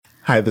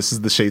Hi, this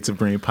is the Shades of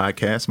Green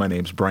podcast. My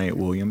name's Bryant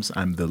Williams.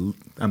 I'm the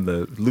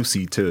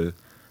Lucy to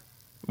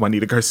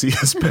Juanita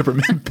Garcia's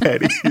Peppermint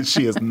Patty.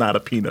 She is not a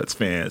Peanuts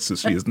fan, so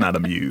she is not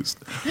amused.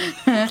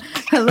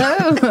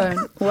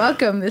 Hello,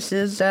 welcome. This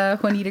is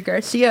Juanita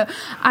Garcia.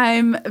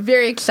 I'm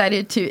very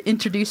excited to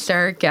introduce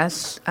our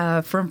guests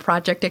from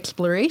Project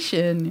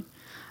Exploration.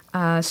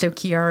 So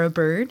Kiara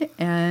Bird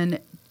and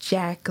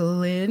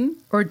Jacqueline,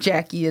 or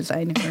Jackie as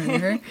I know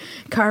her,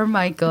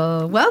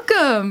 Carmichael.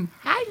 Welcome.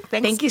 Hi.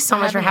 Thank you so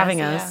much for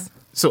having us.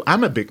 Yeah. So I've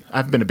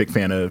been a big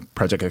fan of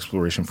Project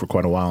Exploration for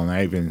quite a while, and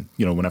I even,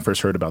 when I first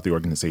heard about the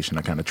organization,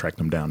 I kind of tracked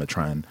them down to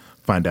try and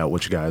find out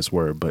what you guys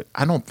were. But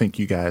I don't think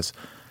you guys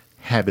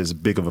have as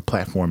big of a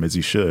platform as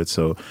you should.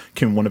 So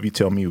can one of you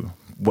tell me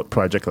what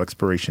Project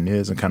Exploration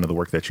is and kind of the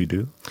work that you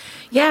do?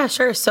 Yeah,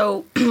 sure.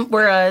 So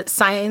we're a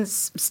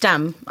science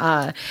STEM,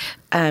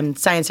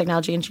 science,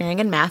 technology,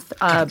 engineering, and math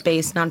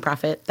based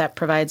nonprofit that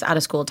provides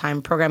out-of-school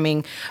time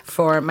programming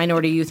for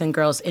minority youth and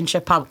girls in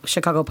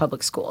Chicago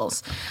public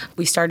schools.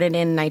 We started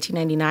in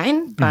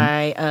 1999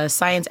 by a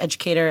science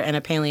educator and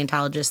a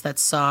paleontologist that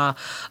saw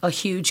a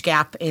huge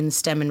gap in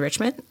STEM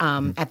enrichment.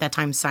 At that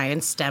time,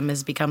 science, STEM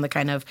has become the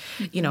kind of,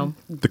 the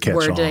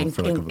word to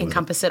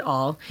encompass it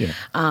all. Yeah.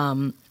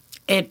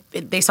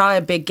 They saw a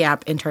big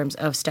gap in terms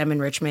of STEM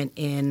enrichment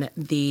in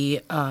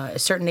the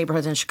certain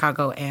neighborhoods in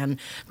Chicago and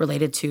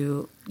related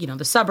to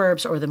the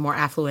suburbs or the more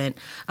affluent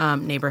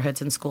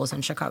neighborhoods and schools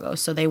in Chicago.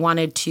 So they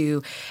wanted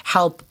to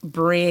help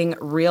bring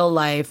real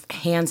life,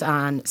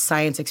 hands-on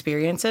science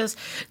experiences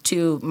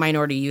to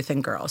minority youth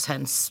and girls.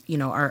 Hence,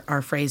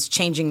 our phrase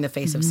 "changing the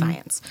face of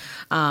science."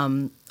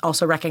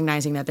 Also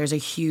recognizing that there's a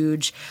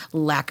huge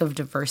lack of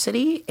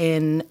diversity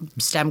in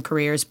STEM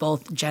careers,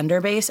 both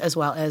gender-based as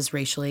well as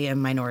racially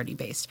and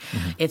minority-based.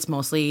 It's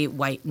mostly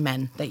white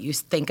men that you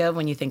think of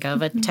when you think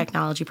of a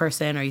technology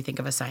person or you think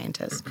of a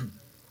scientist.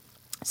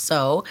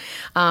 So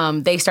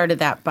they started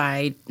that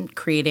by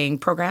creating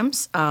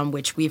programs,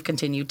 which we've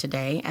continued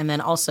today. And then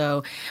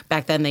also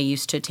back then they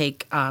used to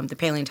take, the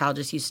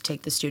paleontologists used to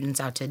take the students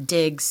out to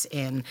digs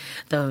in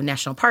the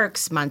national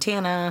parks,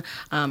 Montana.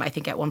 I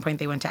think at one point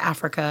they went to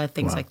Africa,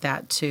 things like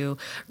that, to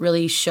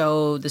really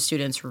show the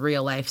students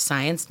real life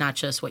science, not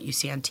just what you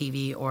see on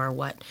TV or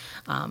what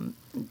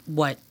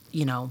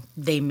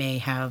they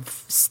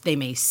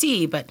may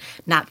see, but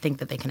not think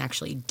that they can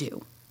actually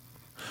do.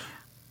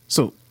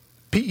 So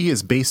PE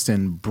is based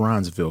in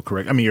Bronzeville,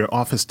 correct? I mean, you're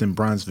officed in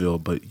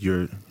Bronzeville, but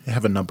you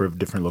have a number of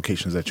different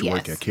locations that you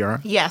work at.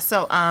 Kiara? Yeah,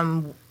 so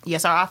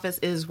yes, our office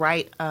is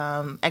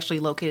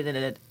actually located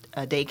in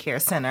a daycare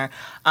center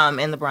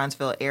in the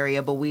Bronzeville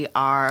area, but we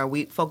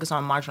focus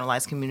on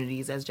marginalized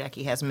communities, as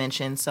Jackie has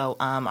mentioned. So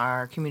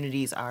our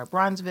communities are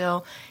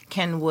Bronzeville,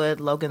 Kenwood,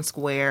 Logan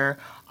Square,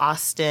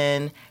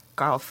 Austin,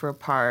 Garfield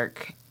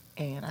Park,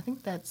 and I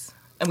think that's...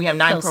 And we have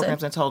 9 Pilsen.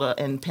 programs in total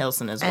in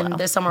Pilsen as well. And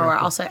this summer we're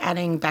also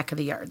adding Back of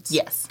the Yards.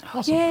 Yes.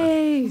 Awesome.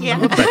 Yay! Yeah. I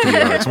love Back of the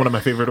Yards. It's one of my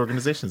favorite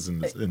organizations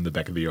in the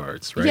Back of the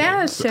Yards, right?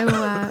 Yeah, so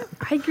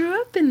I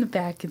grew up in the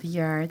Back of the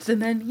Yards,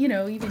 and then,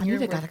 even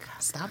You gotta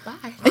stop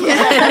by.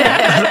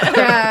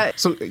 Yeah.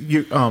 So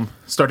you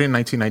started in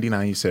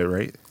 1999, you said,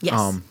 right?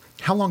 Yes.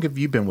 How long have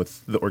you been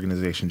with the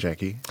organization,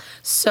 Jackie?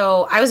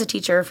 So I was a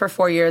teacher for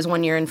 4 years,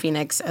 1 year in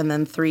Phoenix, and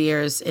then 3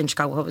 years in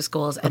Chicago Public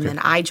Schools. And then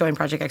I joined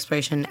Project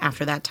Exploration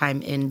after that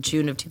time in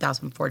June of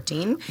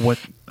 2014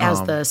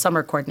 as the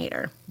summer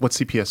coordinator. What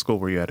CPS school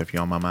were you at, if you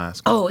don't mind my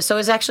asking? Oh, so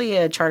it's actually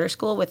a charter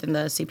school within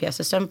the CPS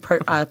system,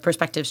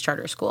 Perspectives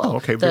Charter School. Oh,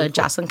 okay. The Cool.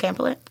 Jocelyn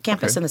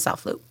campus in the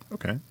South Loop.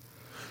 Okay.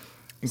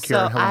 And So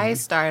Kiara, how long I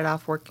started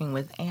off working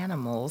with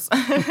animals,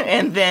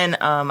 and then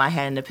I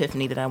had an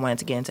epiphany that I wanted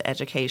to get into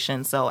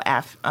education. So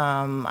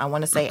I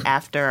want to say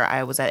after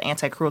I was at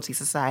Anti-Cruelty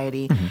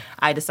Society,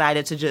 I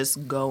decided to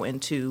just go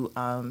into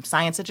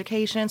science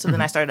education. So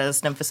then I started as a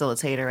STEM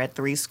facilitator at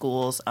 3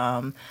 schools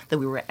that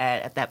we were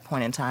at that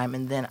point in time,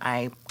 and then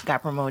I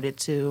got promoted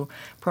to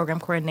program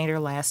coordinator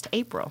last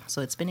April.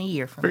 So it's been a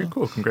year for me. Very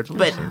cool.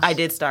 Congratulations. But I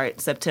did start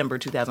September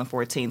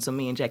 2014, so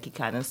me and Jackie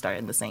kind of started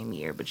in the same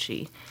year, but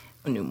she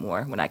knew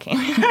more when I came.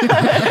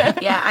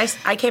 Yeah,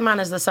 I came on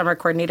as the summer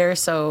coordinator.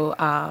 So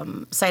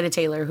Saida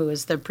Taylor, who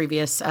is the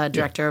previous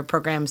director of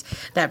programs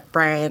that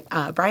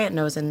Bryant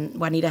knows and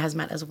Juanita has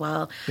met as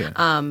well,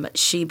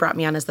 she brought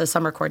me on as the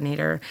summer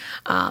coordinator.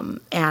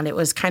 And it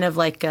was kind of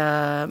like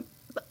a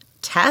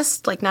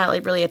test, like not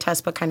like really a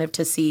test, but kind of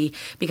to see,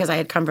 because I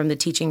had come from the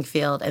teaching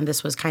field and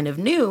this was kind of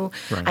new.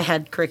 Right. I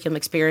had curriculum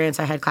experience,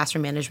 I had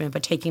classroom management,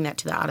 but taking that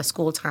to the out of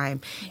school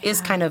time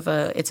is kind of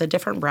it's a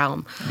different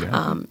realm.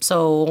 Yeah.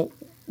 So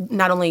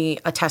not only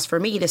a test for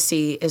me to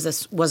see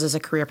was this a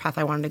career path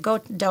I wanted to go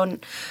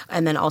down,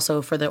 and then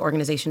also for the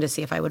organization to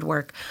see if I would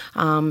work.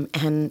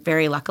 And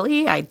very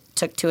luckily, I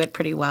took to it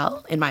pretty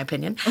well, in my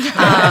opinion.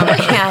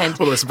 And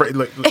well, let's break.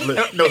 No,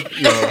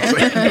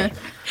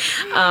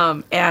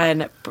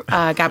 and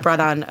got brought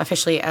on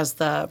officially as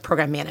the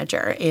program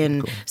manager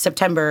in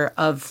September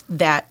of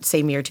that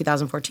same year,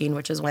 2014,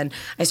 which is when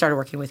I started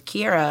working with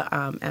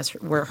Kiara as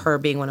her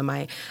being one of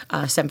my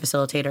STEM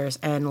facilitators.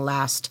 And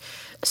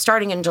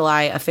starting in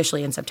July,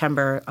 officially in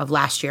September of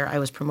last year, I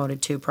was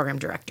promoted to program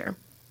director.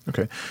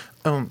 Okay.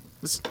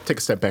 Let's take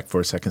a step back for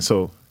a second.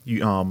 So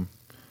you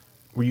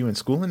were you in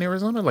school in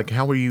Arizona? Like,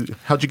 how'd you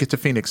get to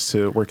Phoenix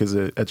to work as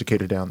an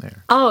educator down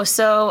there? Oh,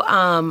 so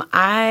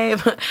I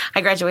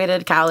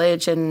graduated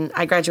college, and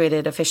I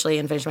graduated officially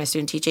and finished my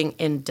student teaching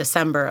in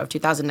December of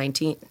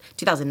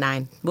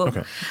 2009. Whoa.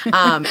 Okay.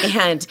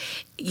 And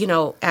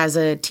as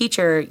a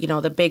teacher,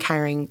 the big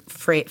hiring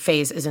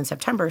phase is in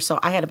September. So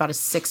I had about a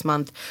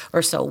 6-month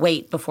or so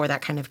wait before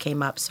that kind of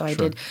came up. So I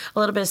did a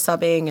little bit of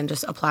subbing and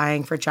just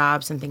applying for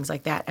jobs and things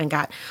like that, and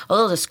got a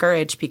little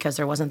discouraged because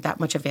there wasn't that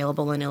much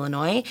available in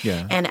Illinois. Yeah.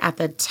 And at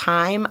the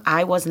time,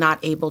 I was not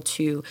able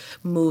to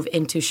move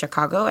into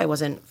Chicago. I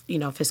wasn't,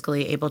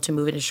 fiscally able to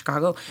move into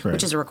Chicago,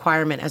 which is a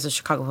requirement as a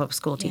Chicago public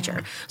school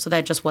teacher. So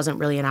that just wasn't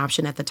really an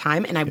option at the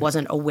time. And I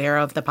wasn't aware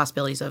of the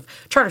possibilities of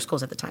charter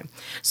schools at the time.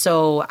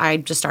 So I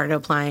just started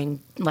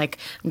applying, like,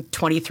 I'm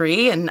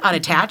 23 and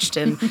unattached,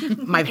 and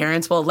my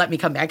parents will let me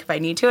come back if I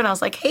need to. And I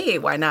was like, hey,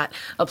 why not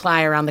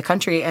apply around the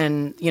country?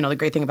 And, the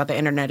great thing about the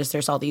internet is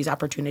there's all these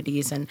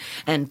opportunities and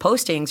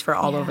postings for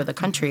all over the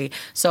country.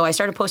 So I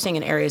started posting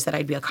in areas that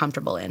I'd be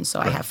comfortable in. So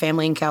I have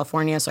family in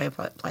California, so I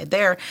applied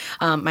there.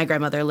 My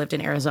grandmother lived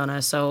in Arizona,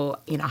 so,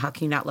 how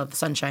can you not love the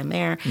sunshine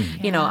there?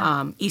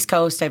 East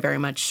Coast, I very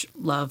much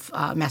love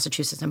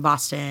Massachusetts and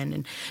Boston,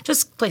 and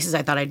just places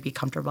I thought I'd be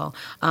comfortable.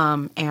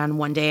 And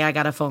one day I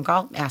got a phone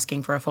call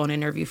asking for a phone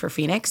interview for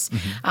Phoenix.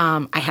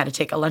 I had to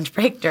take a lunch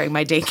break during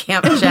my day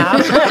camp job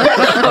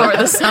over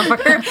the summer,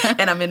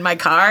 and I'm in my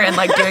car and,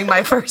 like, doing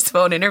my first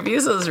phone interview,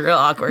 so it was real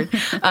awkward.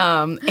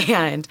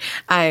 And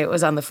I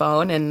was on the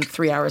phone, and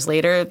 3 hours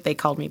later, they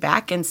called me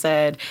back and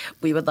said,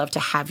 we would love to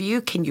have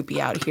you. Can you be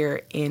out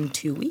here in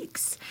 2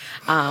 weeks?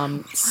 Wow.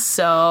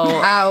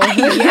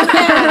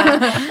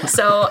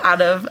 So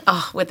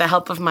with the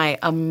help of my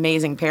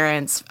amazing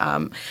parents,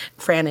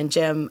 Fran and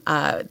Jim,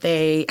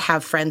 they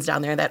have friends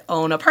down there that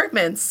own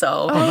apartments.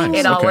 So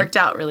it all worked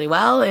out really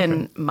well.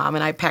 And Mom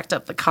and I packed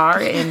up the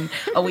car in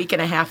a week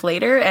and a half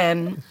later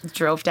and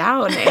drove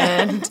down.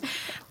 And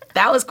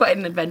that was quite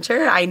an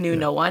adventure. I knew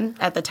no one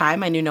at the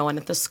time. I knew no one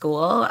at the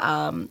school.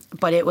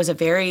 But it was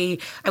I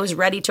was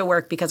ready to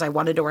work because I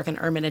wanted to work in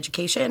urban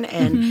education.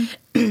 And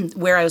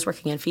where I was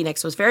working in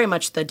Phoenix was very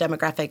much the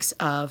demographics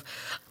of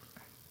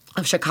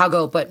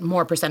Chicago, but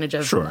more percentage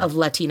of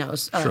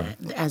Latinos,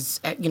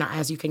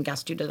 as you can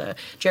guess, due to the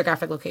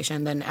geographic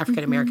location than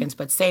African Americans,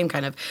 but same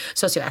kind of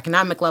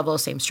socioeconomic level,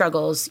 same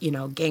struggles,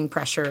 gang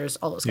pressures,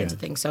 all those kinds of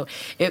things. So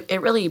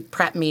it really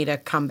prepped me to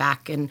come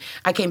back, and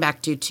I came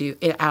back due to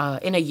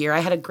in a year.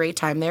 I had a great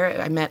time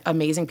there. I met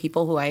amazing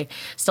people who I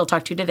still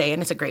talk to today,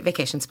 and it's a great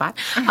vacation spot.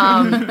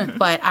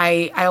 But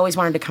I always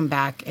wanted to come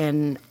back,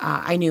 and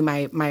I knew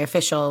my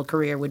official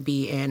career would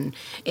be in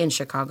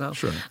Chicago.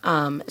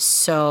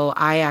 So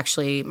I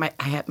actually,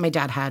 my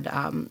dad had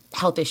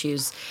health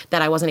issues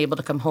that I wasn't able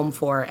to come home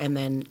for, and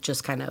then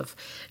just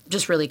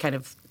really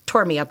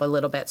tore me up a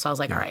little bit. So I was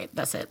like, all right,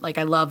 that's it. Like,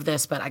 I love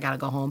this, but I got to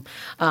go home.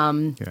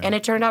 And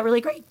it turned out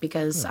really great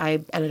because I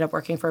ended up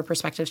working for a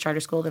Perspectives Charter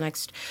School the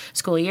next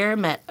school year,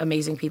 met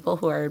amazing people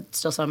who are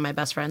still some of my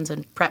best friends,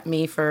 and prepped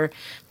me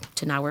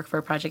to now work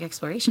for Project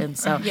Exploration.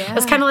 So it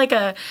was kind of like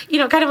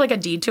a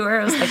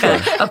detour. It was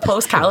like a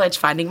post-college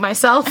finding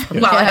myself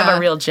while I have a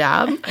real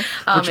job.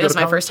 It was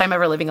my first time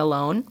ever living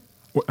alone.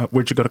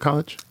 Where'd you go to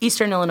college?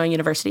 Eastern Illinois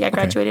University I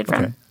graduated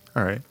from. Okay.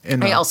 All right.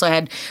 And I also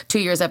had 2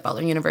 years at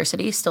Butler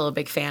University. Still a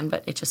big fan,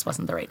 but it just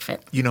wasn't the right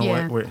fit. You know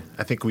what?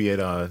 I think we had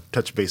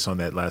touched base on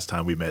that last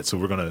time we met, so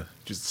we're going to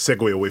just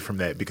segue away from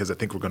that because I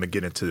think we're going to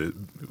get into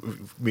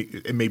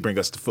it may bring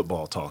us to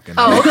football talk. And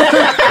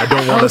I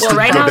don't want us to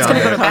right go now it's down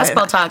going to go that. to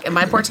basketball talk, and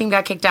my poor team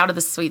got kicked out of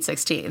the Sweet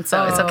 16,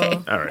 so it's okay.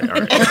 All right.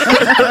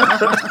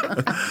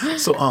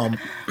 So,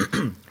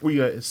 were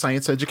you a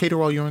science educator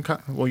while you were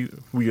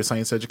were you a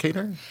science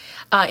educator?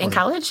 In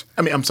college?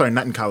 I mean, I'm sorry,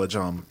 not in college.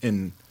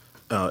 In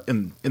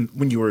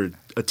when you were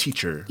a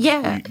teacher,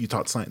 you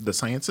taught the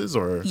sciences,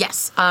 or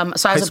yes. So I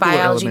was a school or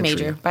biology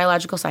elementary? major,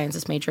 biological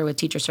sciences major with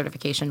teacher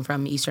certification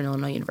from Eastern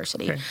Illinois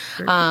University. Okay.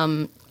 Very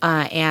cool.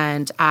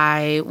 And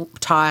I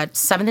taught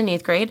 7th and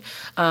 8th grade,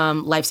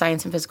 life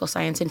science and physical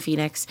science in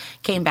Phoenix.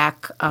 Came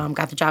back,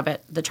 got the job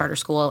at the charter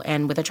school,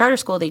 and with a charter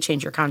school, they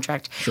change your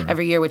contract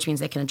every year, which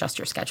means they can adjust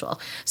your schedule.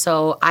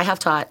 So I have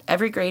taught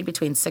every grade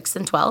between 6th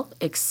and 12th,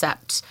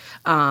 except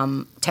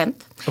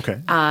 10th.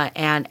 Okay.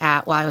 And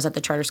while I was at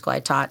the charter school, I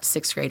taught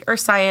 6th grade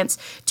earth science,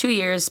 2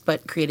 years,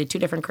 but created 2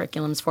 different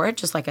curriculums for it,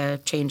 just like a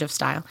change of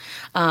style.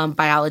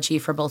 Biology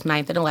for both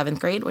 9th and 11th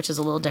grade, which is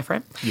a little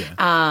different.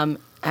 Yeah.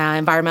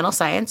 environmental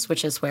science,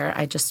 which is where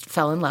I just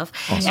fell in love.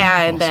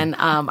 And then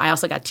I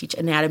also got to teach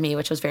anatomy,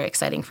 which was very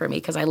exciting for me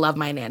because I loved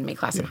my anatomy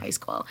class in high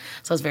school.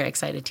 So I was very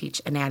excited to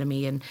teach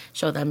anatomy and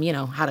show them,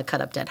 how to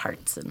cut up dead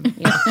hearts and,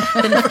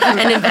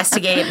 and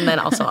investigate. And then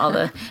also all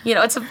the,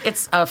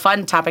 it's a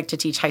fun topic to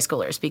teach high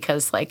schoolers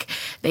because like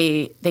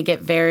they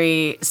get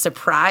very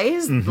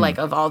surprised like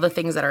of all the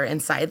things that are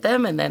inside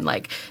them and then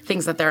like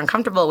things that they're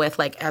uncomfortable with,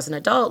 like as an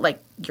adult,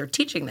 like you're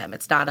teaching them.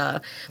 It's not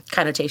a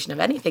connotation of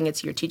anything.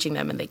 It's you're teaching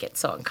them and they get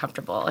so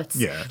uncomfortable. It's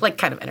like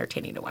kind of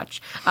entertaining to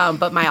watch.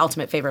 But my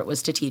ultimate favorite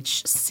was to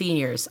teach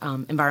seniors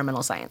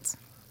environmental science.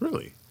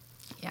 Really?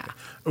 Yeah.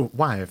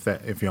 Why, if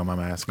you don't mind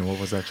me asking, what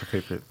was that your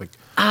favorite? Like,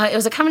 it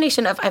was a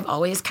combination of I've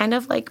always kind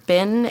of like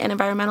been an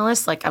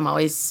environmentalist. Like I'm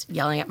always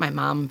yelling at my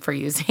mom for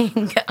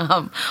using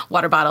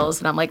water bottles,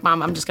 and I'm like,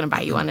 Mom, I'm just going to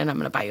buy you one, and I'm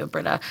going to buy you a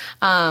Brita.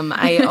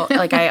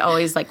 I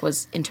always like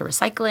was into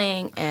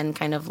recycling and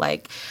kind of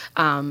like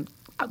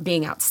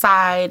being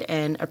outside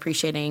and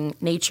appreciating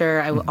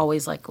nature. I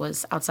always like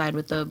was outside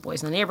with the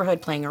boys in the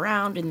neighborhood playing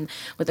around and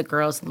with the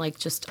girls and like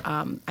just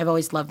I've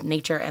always loved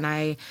nature and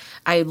I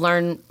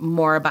learn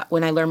more about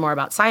when I learn more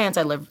about science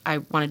I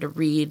wanted to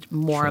read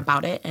more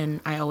about it and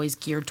I always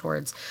geared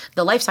towards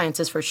the life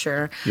sciences for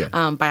sure.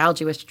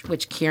 Biology which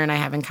Kier and I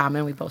have in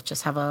common. We both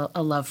just have a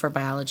love for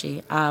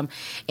biology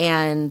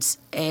and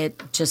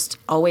it just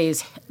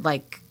always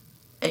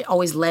it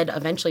always led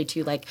eventually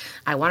to like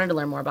I wanted to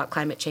learn more about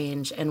climate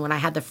change, and when I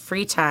had the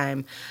free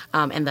time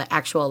and the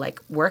actual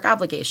like work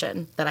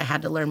obligation that I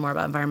had to learn more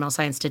about environmental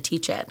science to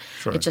teach it,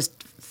 it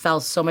just fell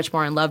so much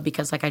more in love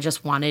because like I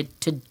just wanted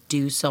to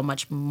do so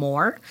much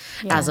more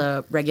as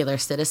a regular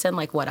citizen.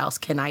 Like what else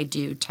can I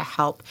do to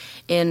help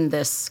in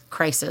this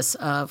crisis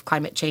of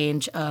climate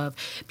change, of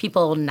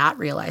people not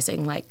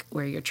realizing like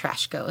where your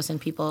trash goes and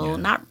people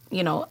not,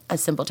 a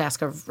simple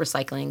task of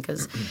recycling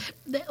because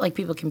like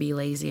people can be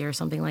lazy or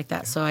something like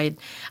that. So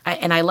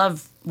I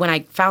love when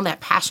I found that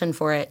passion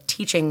for it,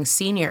 teaching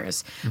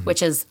seniors,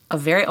 which is a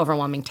very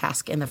overwhelming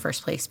task in the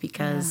first place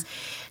because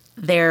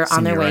they're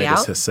on their way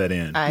out. Has set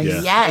in.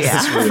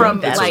 Yes,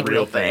 That's a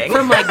real thing.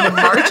 From like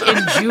March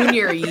and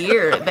junior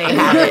year, they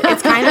have it.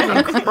 It's kind of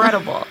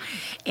incredible,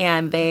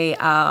 and they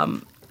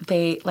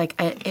like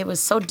it was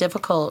so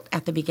difficult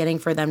at the beginning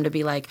for them to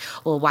be like,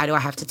 well, why do I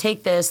have to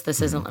take this?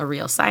 This isn't a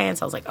real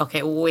science. I was like,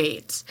 okay,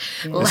 wait,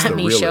 let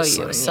me show you.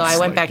 Science. So I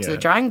went back to the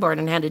drawing board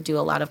and had to do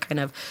a lot of kind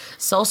of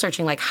soul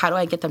searching, like how do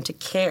I get them to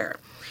care?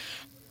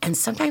 And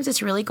sometimes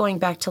it's really going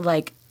back to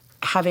like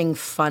having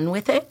fun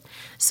with it.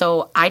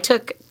 So I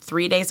took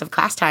 3 days of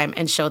class time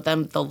and showed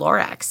them the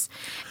Lorax.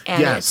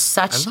 And it's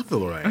such I love the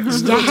Lorax.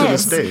 Still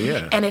yes. to this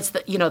day, And it's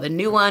the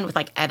new one with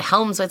like Ed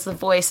Helms with the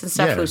voice and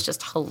stuff, who's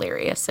just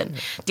hilarious. And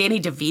Danny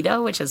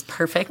DeVito, which is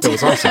perfect. That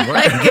was awesome,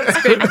 right?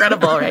 It's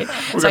incredible, right?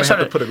 We're going to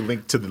have to put a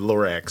link to the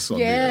Lorax on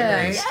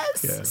there.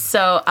 Yes. Yeah.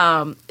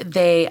 So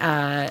they...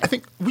 I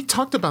think we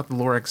talked about the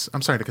Lorax.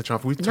 I'm sorry to cut you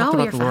off. We talked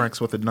about the Lorax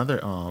with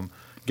another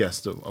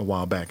guest a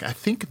while back. I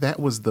think that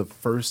was the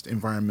first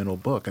environmental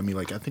book. I mean,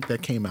 like I think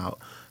that came out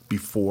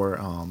before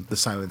The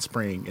Silent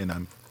Spring,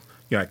 and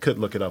I could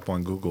look it up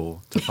on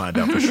Google to find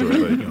out for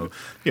sure.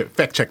 But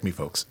fact check me,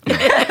 folks.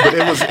 But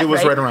it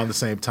was right around the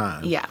same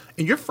time. Yeah.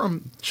 And you're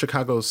from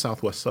Chicago's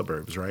southwest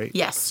suburbs, right?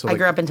 Yes. So I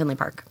grew up in Tinley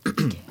Park.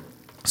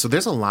 So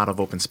there's a lot of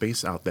open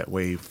space out that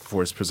way,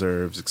 forest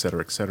preserves, et cetera,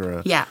 et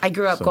cetera. Yeah, I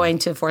grew up going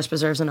to forest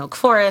preserves in Oak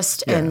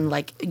Forest, and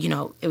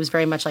it was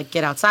very much like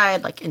get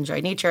outside, like enjoy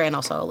nature, and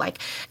also like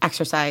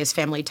exercise,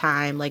 family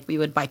time. Like we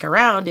would bike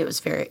around.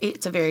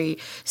 It's a very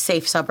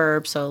safe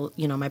suburb. So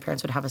my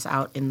parents would have us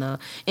out in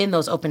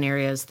those open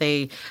areas.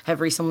 They have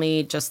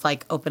recently just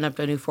like opened up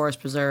a new forest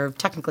preserve,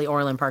 technically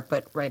Orland Park,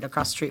 but right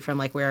across the street from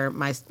like where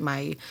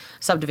my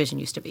subdivision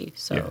used to be.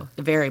 So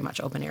very much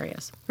open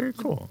areas. Very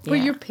cool. Were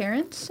your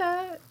parents?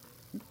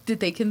 Did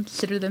they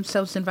consider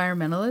themselves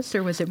environmentalists,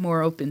 or was it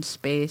more open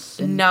space?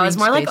 No, it's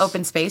more like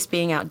open space,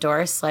 being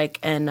outdoors,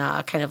 and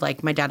kind of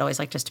like my dad always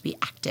liked us to be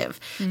active.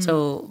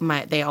 So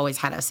they always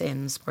had us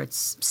in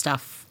sports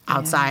stuff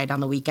outside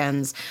on the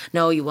weekends.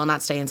 No, you will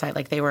not stay inside.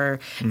 Like they were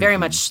very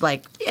much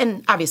like,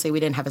 and obviously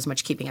we didn't have as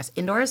much keeping us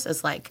indoors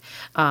as like,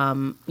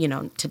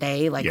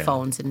 today, like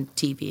phones and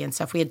TV and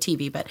stuff. We had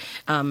TV, but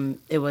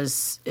it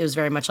was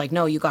very much like,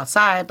 no, you go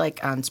outside,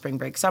 like on spring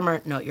break,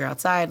 summer. No, you're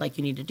outside. Like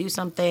you need to do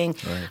something,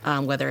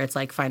 whether it's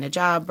like find a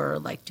job or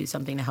like do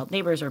something to help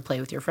neighbors or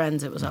play with your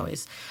friends. It was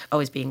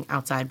always being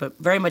outside, but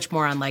very much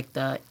more on like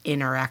the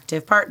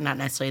interactive part, not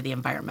necessarily the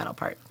environmental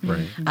part.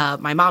 Right.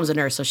 My mom's a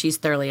nurse, so she's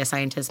thoroughly a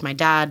scientist. My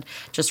dad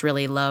just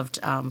really loved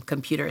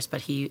computers,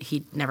 but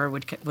he never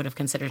would have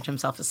considered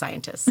himself a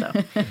scientist. So,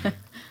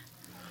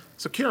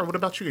 So Kiara, what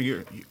about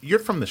you? You're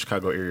from the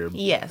Chicago area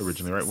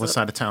originally, right? What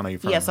side of town are you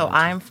from? Yeah, so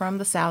I'm from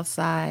the South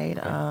Side.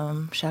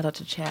 Shout out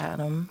to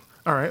Chatham.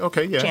 All right,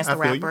 okay, yeah. Chance the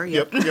Rapper.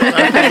 Yep.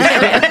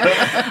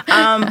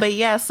 But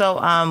yeah,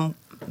 so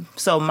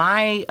So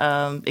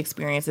my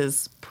experience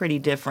is pretty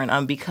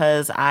different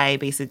because I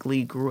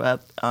basically grew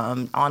up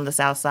on the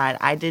South Side.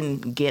 I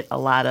didn't get a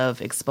lot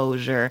of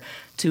exposure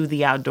to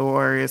the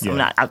outdoors. Yeah. Well,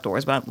 not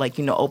outdoors, but like,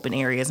 open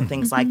areas and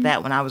things like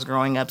that when I was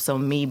growing up. So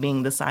me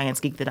being the science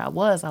geek that I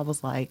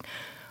was like,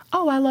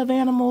 oh, I love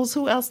animals.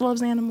 Who else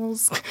loves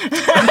animals?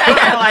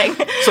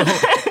 Like, So,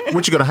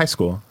 where'd you go to high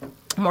school?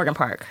 Morgan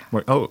Park.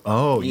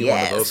 Oh, you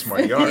one of those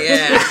smart yards.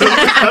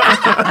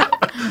 Yeah.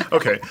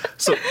 Okay,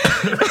 so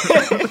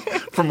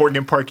from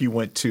Morgan Park,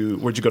 where'd you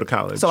go to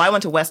college? So I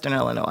went to Western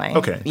Illinois.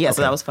 Okay. Yeah,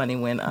 so that was funny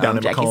when Down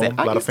in Jackie Macomb, said,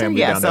 a lot you of family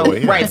yeah, down so, that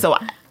way. Yeah. Right, so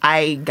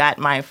I got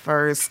my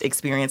first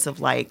experience of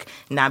like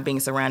not being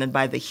surrounded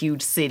by the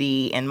huge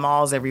city and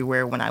malls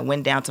everywhere when I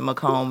went down to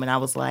Macomb, and I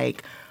was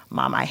like,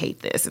 Mom, I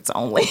hate this. It's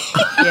only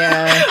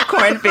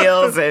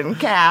cornfields and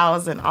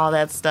cows and all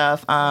that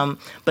stuff.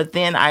 But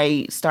then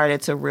I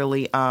started to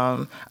really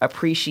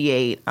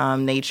appreciate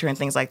nature and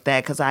things like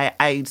that because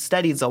I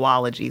studied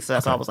zoology. So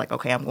that's why I was like,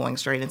 okay, I'm going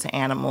straight into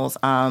animals.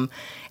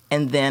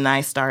 And then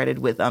I started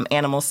with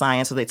animal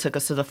science. So they took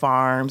us to the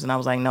farms, and I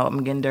was like, no,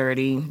 I'm getting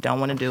dirty.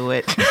 Don't want to do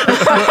it. And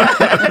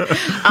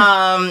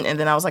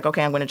then I was like,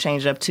 okay, I'm going to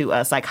change it up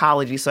to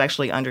psychology. So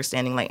actually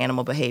understanding like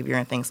animal behavior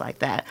and things like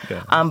that.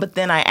 Yeah. But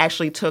then I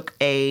actually took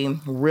a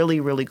really,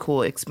 really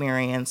cool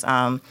experience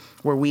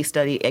where we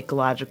studied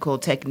ecological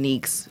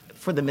techniques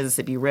for the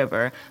Mississippi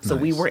River. So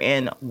we were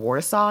in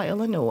Warsaw,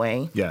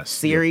 Illinois. Yes.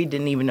 Siri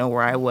didn't even know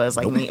where I was.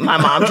 Like my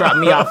mom dropped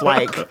me off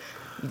like,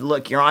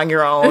 look, you're on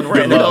your own. We're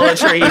in the middle of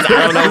trees. I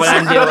don't know what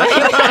I'm doing.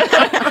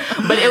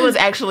 But it was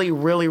actually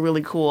really,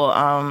 really cool.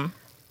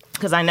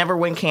 Because I never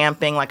went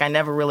camping. Like, I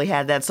never really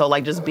had that. So,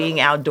 like, just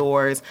being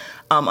outdoors,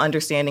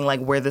 understanding,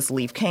 like, where this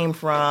leaf came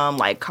from,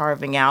 like,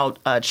 carving out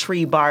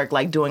tree bark,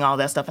 like, doing all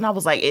that stuff. And I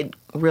was like, it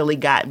really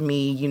got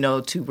me,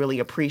 to really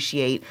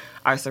appreciate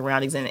our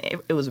surroundings. And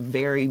it was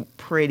very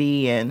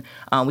pretty. And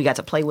we got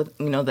to play with,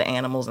 the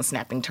animals and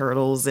snapping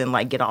turtles and,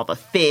 like, get all the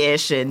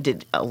fish and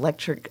did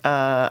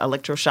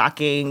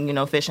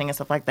electroshocking, fishing and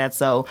stuff like that.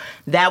 So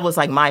that was,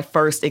 like, my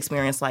first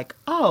experience, like,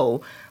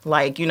 oh,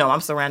 like,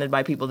 I'm surrounded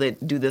by people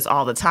that do this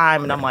all the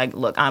time. And I'm like,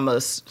 look, I'm a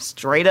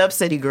straight up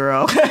city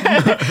girl.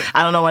 I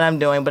don't know what I'm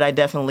doing, but I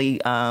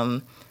definitely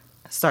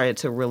started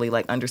to really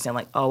like understand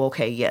like, oh,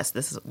 okay, yes,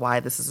 this is why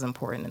this is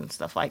important and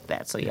stuff like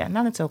that. So yeah,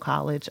 not until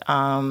college.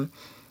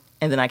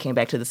 And then I came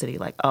back to the city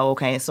like, oh,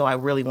 okay. So I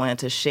really wanted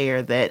to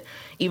share that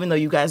even though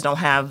you guys don't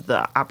have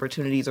the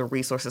opportunities or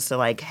resources to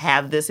like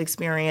have this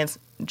experience,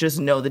 just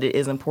know that it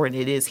is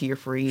important. It is here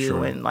for you.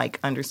 Sure. And like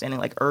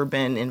understanding like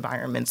urban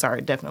environments are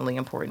definitely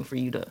important for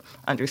you to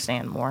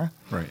understand more.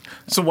 Right.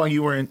 So while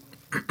you were in,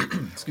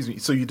 excuse me,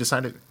 so you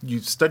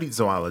studied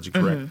zoology,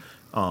 correct?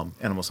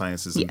 Animal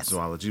sciences and Yes.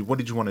 zoology. What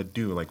did you want to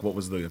do? Like, what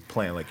was the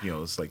plan? Like,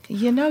 it's like...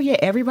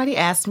 Everybody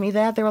asked me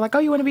that. They were like, oh,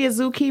 you want to be a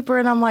zookeeper?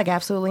 And I'm like,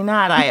 absolutely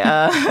not.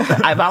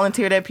 I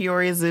volunteered at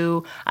Peoria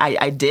Zoo.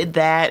 I did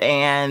that,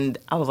 and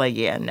I was like,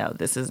 yeah, no,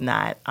 this is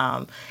not.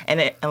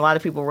 And a lot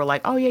of people were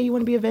like, oh, yeah, you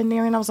want to be a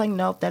veterinarian? I was like,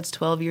 nope, that's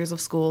 12 years of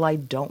school I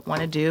don't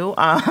want to do.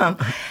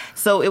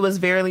 So it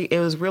was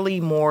really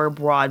more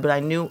broad, but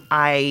I knew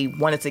I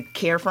wanted to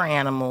care for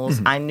animals.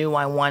 Mm-hmm. I knew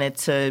I wanted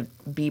to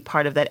be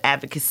part of that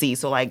advocacy.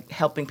 So like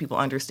helping people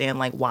understand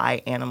like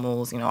why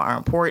animals, are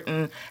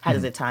important. How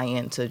does it tie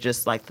into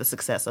just like the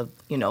success of,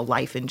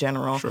 life in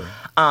general? Sure.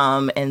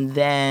 And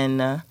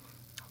then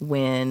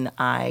when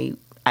I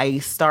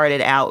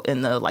started out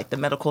in the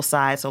medical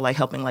side, so like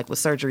helping like with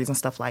surgeries and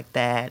stuff like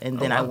that, and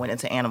then I went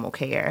into animal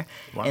care,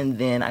 and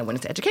then I went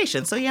into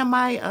education. So yeah,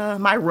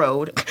 my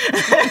road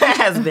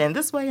has been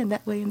this way and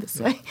that way and this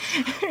way.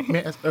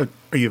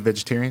 Are you a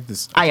vegetarian?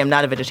 I am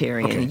not a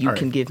vegetarian. Okay, You all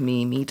can right. give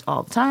me meat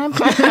all the time,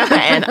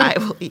 and I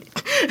will eat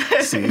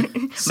it. See?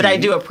 But I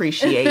do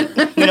appreciate,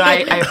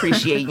 I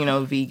appreciate,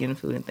 vegan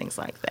food and things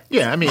like that.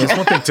 Yeah, I mean, it's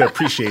one thing to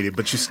appreciate it,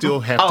 but you still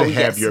have to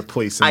have yes. your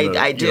place in the,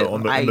 I do.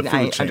 on the food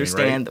I chain,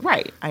 understand.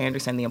 right? I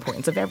understand the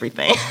importance of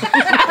everything.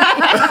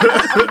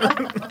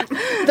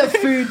 The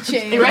food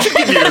chain. Give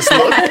me this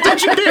look.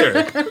 Don't you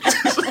dare.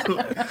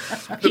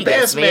 He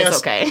gets me. It's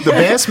okay. The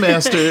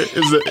Bassmaster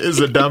is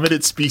a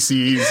dominant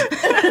species.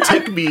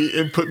 Take me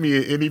and put me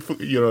in any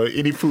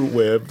food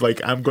web.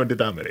 Like, I'm going to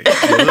dominate.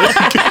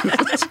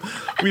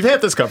 We've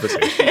had this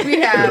conversation.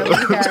 We have.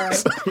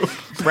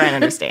 Brian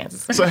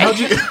understands. So how'd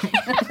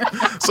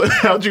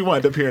you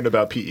wind up hearing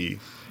about PE?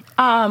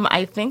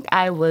 I think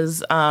I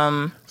was.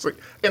 It's like,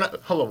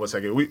 hold on one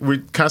second.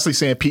 We're constantly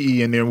saying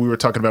PE, and then we were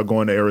talking about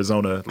going to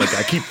Arizona. Like,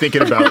 I keep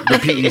thinking about the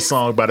PE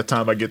song by the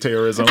time I get to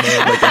Arizona.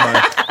 Like,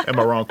 am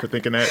I wrong for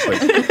thinking that?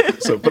 Like,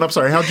 but I'm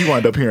sorry. How'd you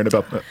wind up hearing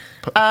about?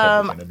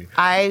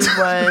 I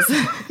was.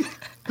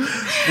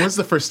 When's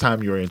the first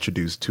time you were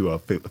introduced to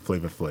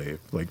Flavor Flav?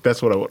 Like,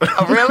 that's what I want.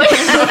 Oh, really?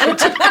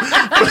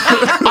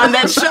 On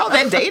that show,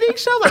 that dating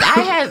show? Like,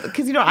 I had,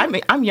 because,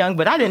 I'm young,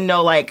 but I didn't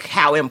know, like,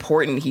 how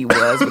important he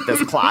was with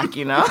this clock,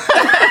 And I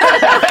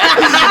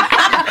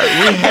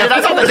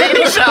saw the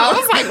dating show. I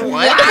was like,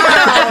 wow.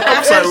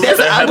 I'm sorry, This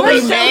ugly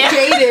So man.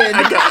 jaded.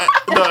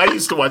 No, I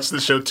used to watch the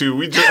show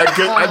too. I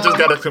just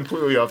got it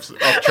completely off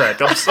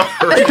track. I'm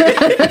sorry.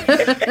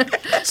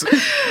 So,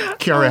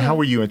 Kiara, how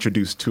were you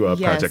introduced to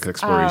Project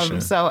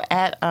Exploration? So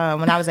at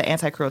when I was at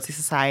Anti-Cruelty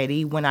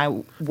Society, when I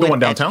would the one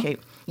downtown?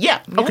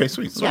 Yeah. Okay,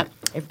 sweet. Yeah.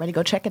 Everybody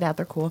go check it out.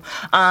 They're cool.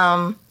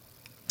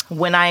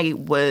 When I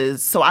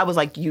was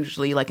like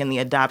usually like in the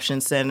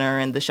adoption center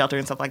and the shelter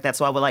and stuff like that.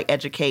 So I would like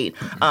educate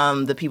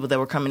the people that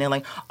were coming in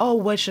like, oh,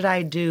 what should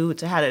I do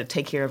to how to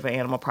take care of an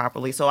animal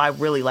properly? So I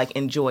really like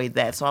enjoyed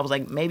that. So I was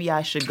like, maybe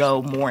I should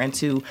go more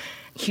into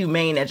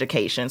humane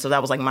education. So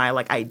that was like my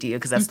like idea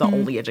because that's the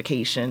only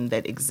education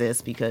that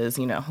exists because,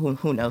 you know,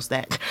 who knows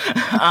that?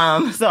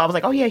 So I was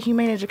like, oh yeah,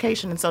 humane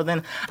education. And so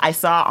then I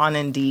saw on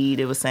Indeed,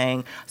 it was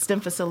saying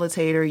STEM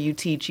facilitator, you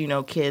teach, you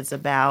know, kids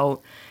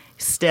about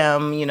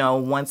STEM, you know,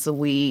 once a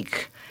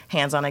week,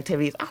 hands-on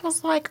activities. I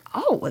was like,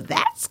 oh, well,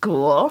 that's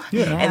cool.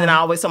 Yeah. And then I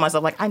always told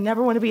myself, like, I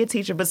never want to be a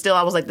teacher, but still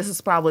I was like, this is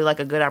probably like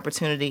a good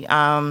opportunity.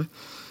 And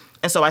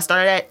so I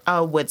started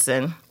at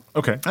Woodson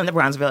in the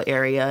Brownsville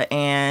area,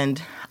 and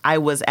I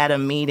was at a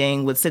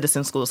meeting with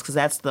Citizen Schools because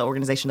that's the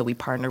organization that we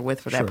partner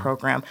with for that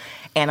program.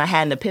 And I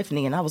had an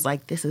epiphany, and I was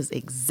like, this is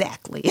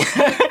exactly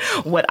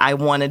what I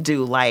want to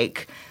do.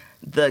 Like,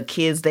 the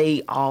kids,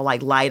 they all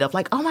like light up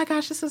like, oh my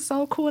gosh, this is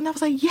so cool. And I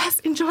was like, yes,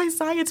 enjoy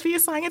science, be a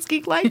science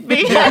geek like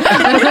me. So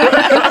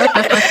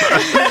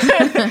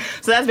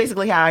that's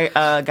basically how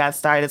I got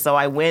started. So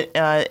I went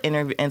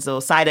and so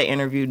Saida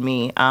interviewed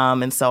me.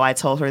 And so I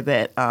told her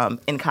that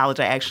in college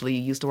I actually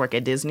used to work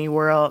at Disney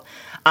World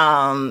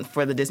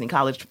for the Disney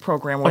College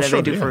program, whatever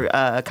they do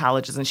for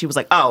colleges. And she was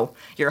like, oh,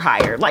 you're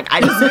hired. Like,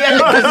 I just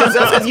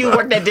because you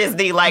worked at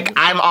Disney, like,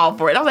 I'm all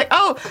for it. I was like,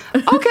 oh,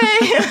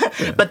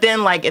 okay. But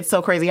then, like, it's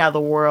so crazy how the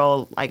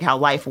world, like, how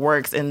life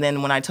works. And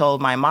then when I told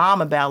my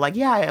mom about, like,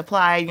 yeah, I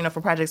applied, you know, for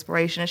Project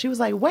Exploration, and she was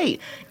like, wait,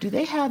 do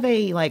they have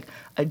a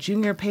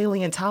junior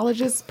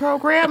paleontologist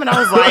program? And I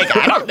was like,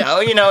 I don't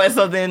know, you know. And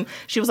so then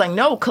she was like,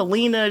 no,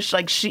 Kalina,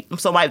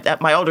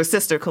 my older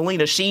sister,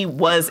 Kalina, she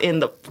was in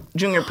the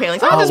junior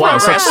paleontologist program.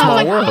 Such a small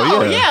like, world,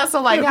 oh, yeah.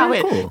 So like how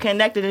it cool.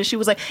 connected, and she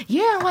was like,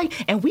 yeah,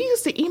 like, and we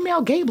used to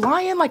email Gabe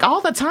Lyon like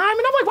all the time,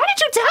 and I'm like, why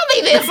didn't you tell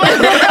me this?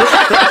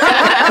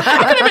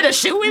 I could have been a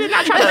shoo-in and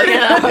not trying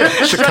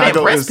to,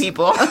 impress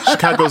people.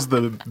 Chicago's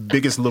the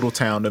biggest little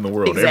town in the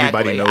world.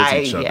 Exactly. Everybody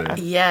knows each other. Yeah.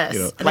 Yes. You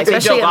know? Like they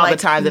joke all the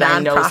time that I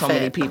know so nonprofit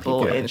many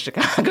people in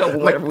Chicago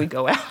whenever we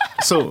go out.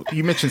 So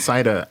you mentioned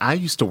Saida. I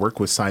used to work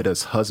with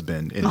Saida's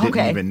husband and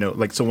didn't even know.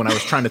 Like, so when I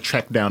was trying to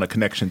track down a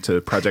connection to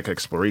Project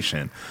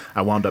Exploration,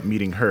 I wound up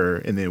meeting her,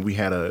 and then we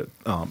had a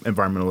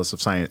environmentalist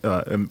of science,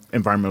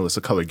 environmentalist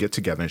of color get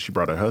together, and she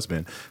brought her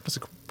husband. I was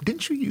like,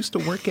 didn't you used to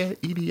work at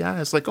EDI?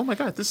 It's like, oh my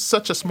God, this is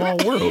such a small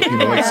world. You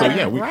know, like, so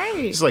yeah,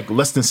 it's like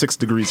less than 6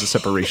 degrees of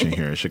separation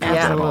here in Chicago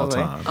at all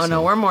times. Oh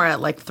no, we're more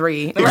at like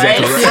 3.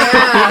 Exactly. Right?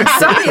 Yeah.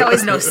 Somebody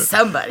always knows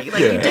somebody.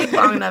 Like you take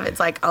long enough, it's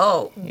like,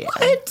 oh,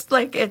 what?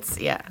 Like it's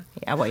Yeah,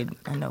 I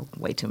know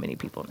way too many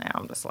people now.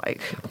 I'm just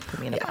like, put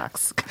me in a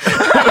box.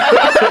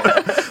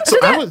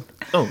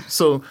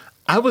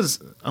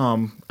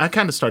 I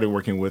kind of started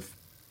working with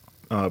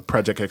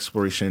Project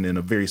Exploration in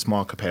a very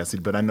small capacity,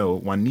 but I know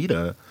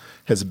Juanita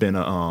has been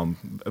a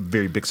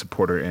very big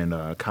supporter and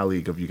a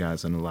colleague of you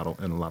guys in a lot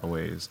of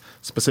ways,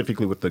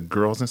 specifically with the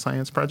Girls in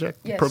Science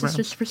Project program.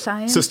 Sisters for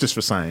Science. Sisters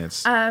for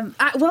Science. I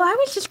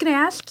was just going to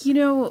ask,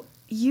 you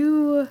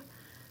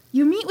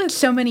meet with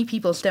so many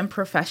people, STEM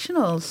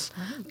professionals.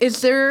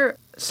 Is there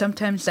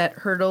sometimes that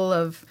hurdle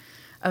of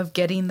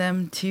getting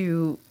them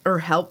to, or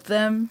help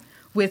them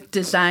with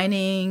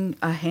designing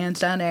a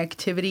hands-on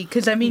activity?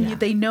 Because, I mean,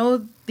 they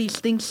know these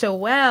things so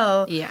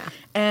well. Yeah.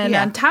 And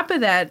on top of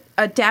that,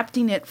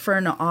 adapting it for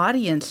an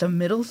audience, a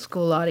middle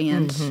school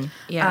audience,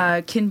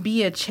 can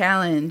be a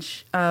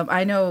challenge.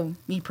 I know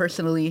me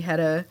personally had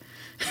a...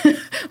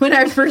 when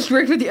I first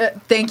worked with you,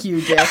 thank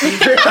you, Jackie,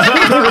 for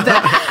helping me with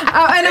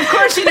that. And of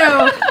course,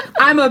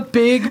 I'm a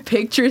big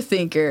picture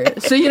thinker.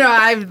 So,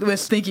 I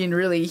was thinking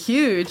really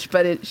huge,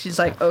 but she's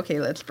like, okay,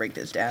 let's break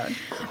this down.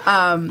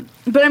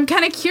 But I'm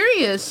kind of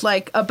curious,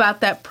 like, about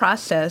that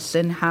process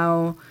and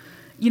how,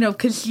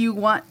 because you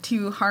want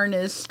to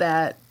harness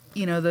that,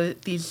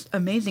 these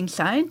amazing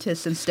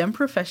scientists and STEM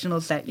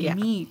professionals that you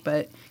meet.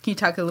 But can you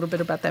talk a little bit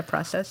about that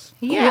process?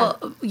 Yeah.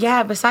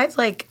 Well, besides,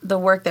 like, the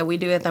work that we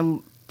do with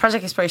them,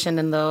 Project Exploration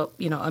and the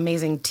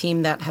amazing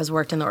team that has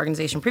worked in the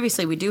organization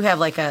previously, we do have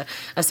like a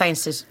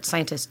scientist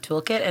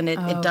toolkit, and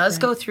it does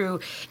go through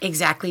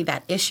exactly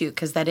that issue,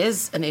 because that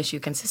is an issue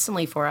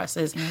consistently for us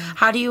is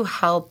how do you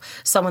help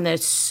someone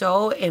that's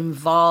so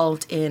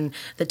involved in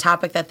the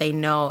topic that they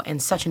know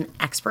and such an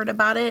expert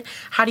about it?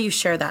 How do you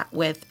share that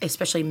with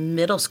especially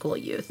middle school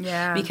youth?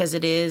 Yeah. Because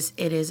it is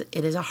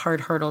a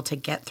hard hurdle to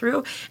get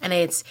through, and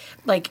it's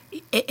like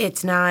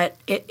it's not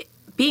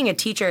being a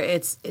teacher.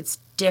 It's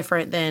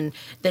different than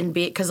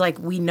because like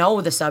we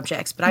know the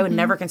subjects, but I would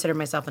never consider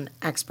myself an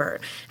expert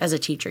as a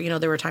teacher.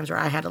 There were times where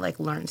I had to like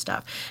learn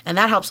stuff, and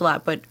that helps a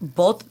lot. But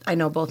I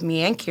know both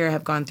me and Kiera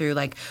have gone through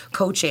like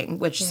coaching,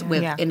 which is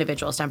with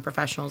individual STEM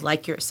professionals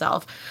like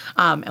yourself,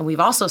 and we've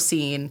also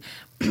seen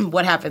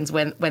what happens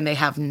when they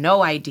have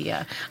no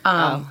idea,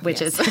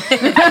 which is yes.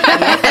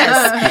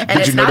 And Did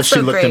it's you not notice so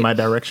she looked great. in my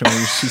direction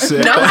when she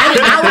said? No, I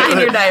did not look in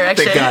your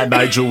direction. Thank God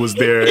Nigel was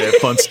there at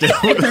Funston.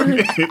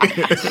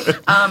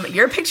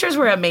 Your pictures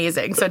were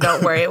amazing, so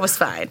don't worry, it was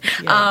fine.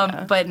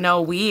 But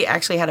no, we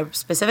actually had a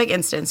specific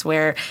instance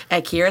where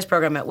at Kiera's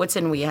program at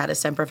Woodson, we had a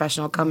STEM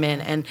professional come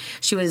in, and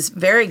she was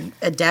very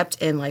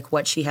adept in like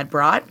what she had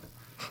brought.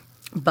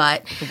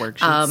 But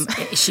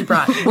she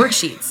brought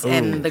worksheets,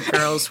 and the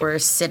girls were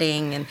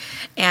sitting,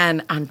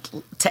 and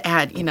to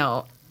add,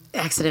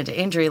 accident to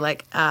injury,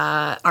 like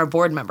our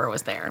board member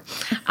was there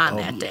on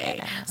that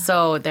day.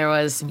 So there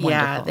was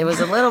there was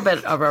a little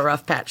bit of a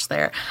rough patch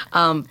there.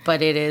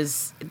 But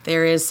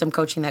there is some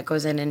coaching that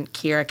goes in, and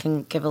Kiera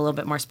can give a little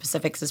bit more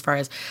specifics as far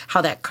as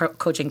how that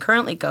coaching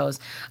currently goes.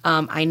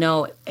 I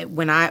know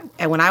when I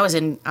was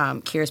in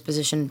Kiera's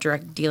position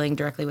dealing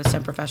directly with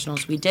STEM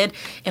professionals, we did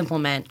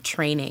implement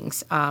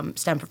trainings,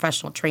 STEM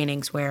professional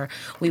trainings, where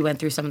we went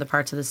through some of the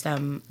parts of the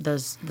STEM, the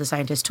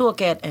scientist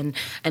toolkit, and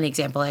an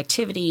example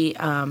activity,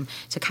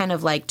 to kind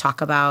of like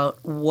talk about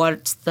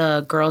what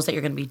the girls that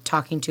you're going to be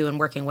talking to and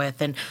working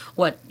with, and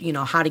what,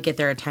 how to get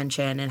their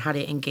attention and how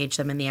to engage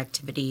them in the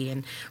activity,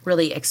 and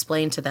really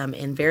explain to them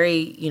in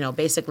very,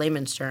 basic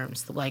layman's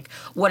terms, like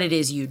what it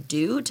is you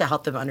do to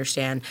help them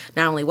understand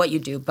not only what you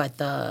do, but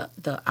the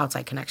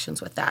outside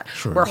connections with that.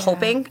 Sure. We're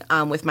hoping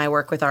with my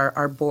work with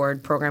our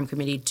board program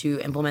committee to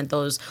implement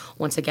those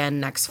once again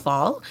next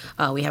fall.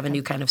 We have a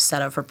new kind of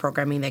setup for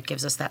programming that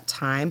gives us that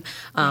time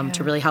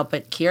to really help.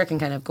 But Kiera can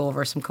kind of go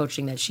over some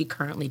coaching that she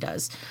currently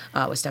does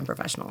with STEM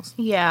professionals.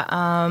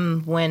 Yeah.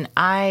 When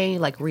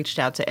I reached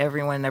out to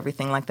everyone and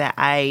everything like that,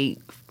 I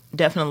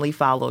definitely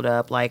followed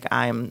up. Like,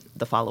 I'm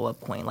the follow-up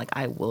queen. Like,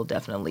 I will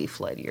definitely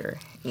flood your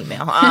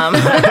email.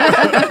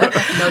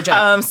 No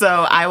joke.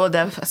 So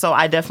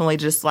I definitely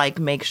just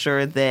make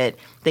sure that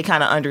they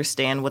kind of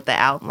understand what the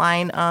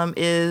outline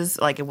is,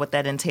 like what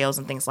that entails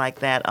and things like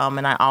that.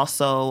 And I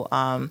also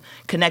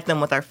connect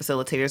them with our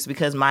facilitators,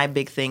 because my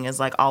big thing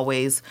is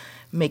always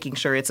making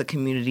sure it's a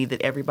community that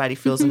everybody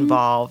feels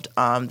involved,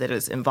 that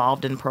is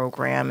involved in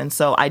program. And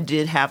so I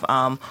did have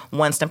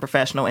one STEM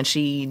professional, and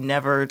she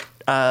never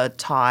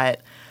taught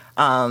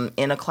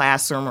in a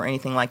classroom or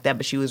anything like that,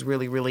 but she was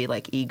really, really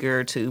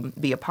eager to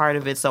be a part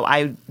of it. So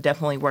I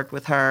definitely worked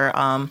with her.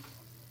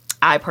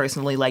 I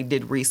personally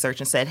did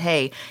research and said,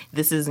 hey,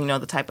 this is,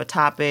 the type of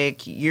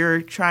topic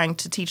you're trying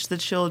to teach the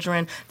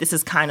children. This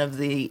is kind of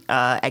the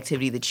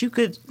activity that you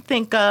could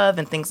think of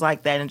and things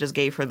like that, and just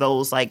gave her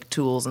those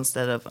tools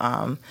instead of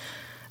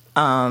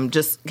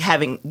just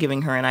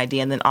giving her an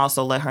idea, and then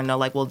also let her know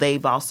well,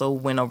 they've also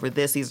went over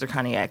this. These are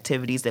kind of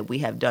activities that we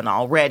have done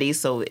already,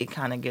 so it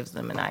kind of gives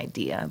them an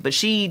idea. But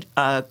she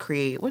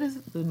created, what is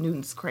it? The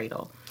Newton's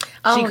Cradle.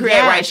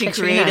 She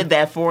created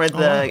that for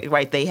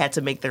they had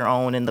to make their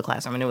own in the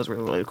classroom, and it was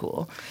really, really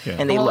cool. Yeah.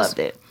 And they loved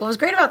it. What was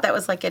great about that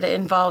was it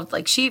involved,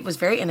 she was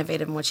very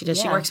innovative in what she did.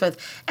 Yeah. She works with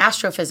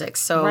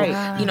astrophysics. So,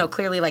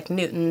 clearly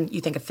Newton,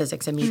 you think of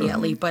physics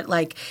immediately,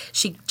 but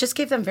she just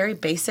gave them very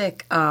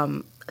basic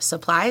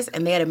supplies,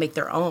 and they had to make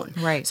their own.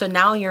 Right. So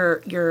now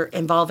you're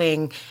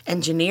involving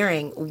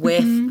engineering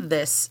with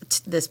this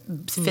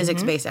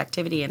physics-based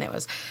activity, and it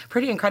was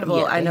pretty incredible.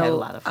 Yeah, I know had a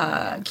lot of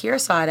fun. Kiera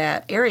saw it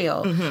at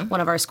Ariel, one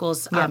of our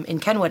schools in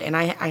Kenwood, and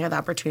I had the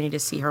opportunity to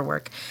see her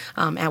work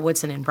at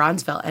Woodson in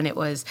Bronzeville, and it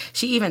was,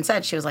 she even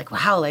said, she was like,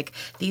 wow,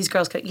 these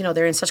girls could,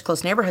 they're in such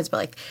close neighborhoods,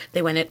 but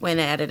they went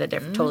at it a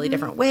totally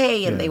different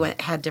way, and they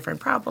had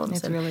different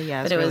problems. It's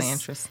really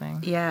interesting.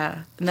 Yeah,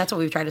 and that's what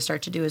we've tried to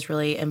start to do, is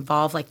really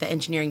involve the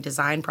engineering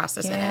design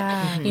process in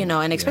it,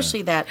 and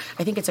especially that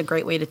I think it's a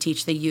great way to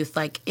teach the youth,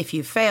 if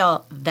you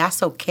fail,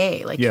 that's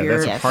okay.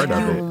 That's a part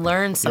of it. You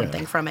learn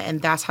something from it,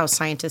 and that's how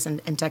scientists and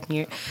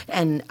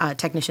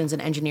technicians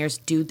and engineers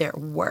do their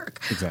work.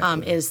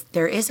 Exactly.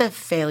 There is a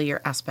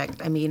failure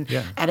aspect. I mean,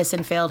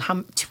 Edison failed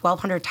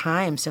 1,200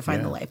 times to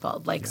find the light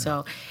bulb.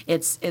 So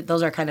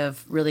those are kind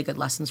of really good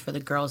lessons for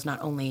the girls,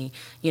 not only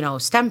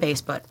STEM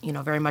based, but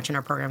very much in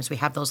our programs we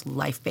have those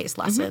life based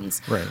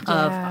lessons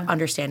of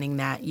understanding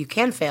that you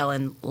can fail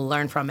and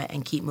learn from it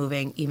and keep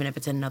moving, even if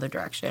it's in another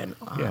direction.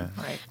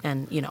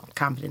 And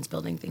confidence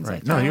building, things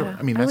like that.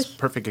 No, that's a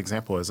perfect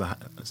example. As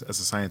a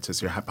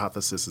scientist, your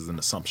hypothesis is an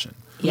assumption.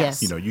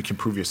 Yes. You can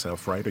prove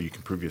yourself right, or you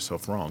can prove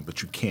yourself wrong,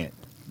 but you can't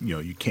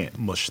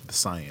mush the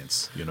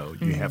science. You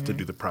have to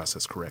do the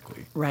process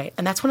correctly. Right.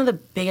 And that's one of the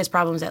biggest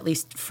problems, at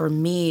least for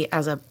me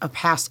as a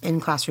past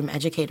in-classroom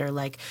educator,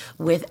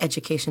 with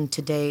education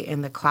today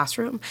in the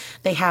classroom,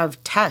 they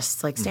have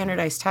tests,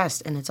 standardized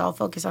tests, and it's all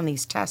focused on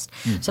these tests.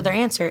 So their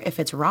answer, if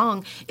it's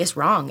wrong, is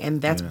wrong,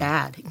 and that's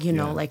bad.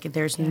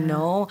 There's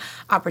no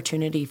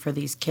opportunity for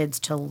these kids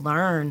to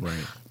learn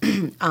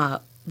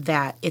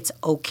that it's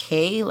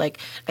okay. Like,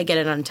 I get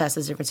it on tests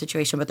is a different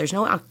situation, but there's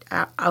no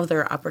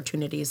other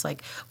opportunities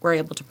like we're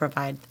able to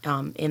provide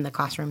in the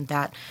classroom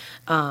that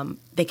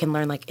they can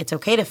learn, like, it's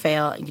okay to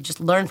fail. You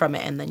just learn from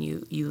it, and then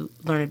you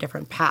learn a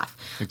different path.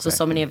 Exactly.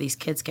 So many of these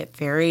kids get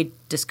very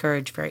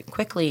discouraged very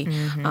quickly,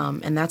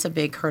 and that's a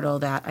big hurdle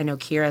that I know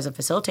Kiera as a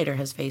facilitator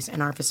has faced,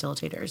 and our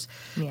facilitators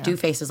do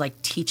face, is like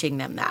teaching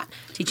them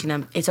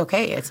it's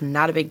okay, it's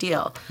not a big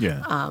deal.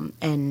 Yeah.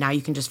 And now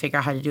you can just figure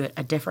out how to do it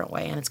a different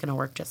way, and it's going to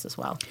work just as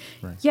well.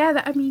 Right.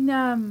 Yeah, I mean,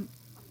 I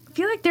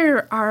feel like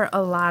there are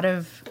a lot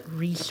of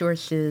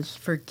resources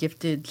for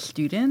gifted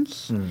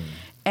students,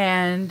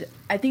 and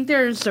I think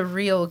there's a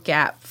real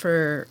gap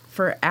for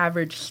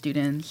average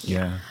students.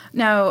 Yeah.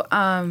 Now,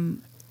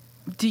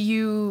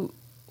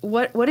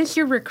 what is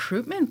your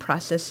recruitment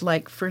process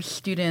like for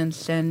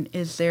students, and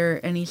is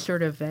there any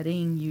sort of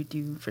vetting you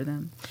do for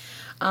them?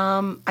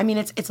 I mean,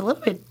 it's a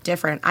little bit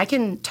different. I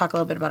can talk a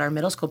little bit about our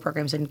middle school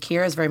programs, and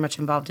Kiera is very much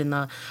involved in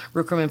the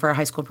recruitment for our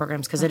high school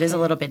programs because it is a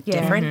little bit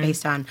different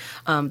based on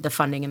the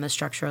funding and the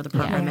structure of the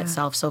program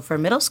itself. So for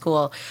middle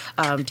school,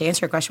 to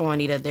answer your question,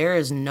 Juanita, there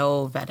is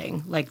no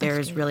vetting. Like,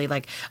 there's really,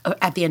 like,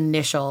 at the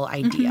initial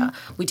idea.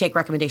 We take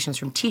recommendations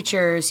from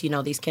teachers,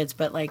 these kids,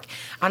 but, like,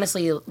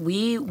 honestly,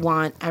 we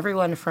want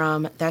everyone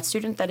from that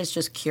student that is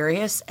just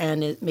curious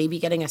and is maybe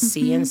getting a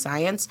C in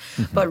science,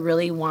 but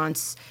really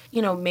wants,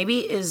 maybe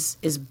is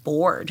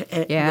bored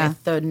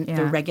with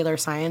the regular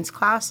science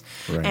class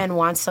and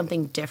wants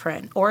something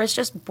different, or is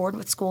just bored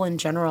with school in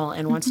general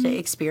and wants to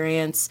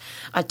experience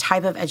a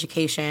type of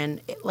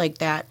education like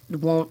that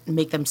won't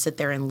make them sit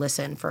there and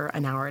listen for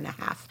an hour and a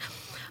half.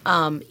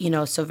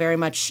 So very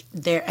much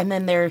there. And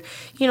then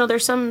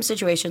there's some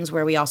situations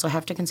where we also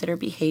have to consider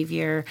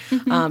behavior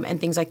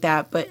and things like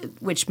that, but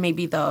which may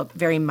be the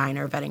very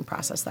minor vetting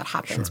process that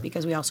happens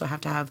because we also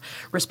have to have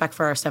respect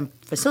for our STEM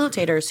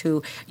facilitators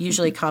who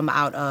usually come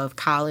out of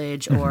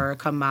college or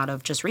come out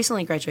of just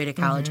recently graduated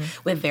college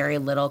with very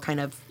little kind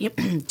of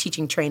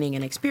teaching training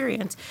and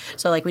experience.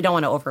 So, like, we don't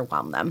want to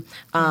overwhelm them.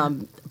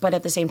 But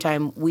at the same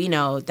time, we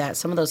know that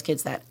some of those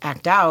kids that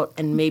act out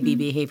and maybe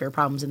behavior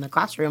problems in the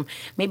classroom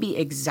may be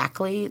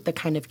exactly the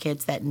kind of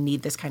kids that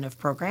need this kind of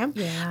program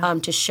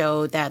to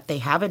show that they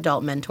have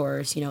adult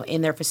mentors,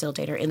 in their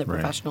facilitator, in the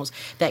professionals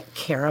that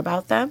care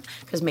about them,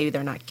 because maybe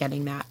they're not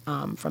getting that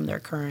from their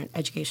current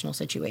educational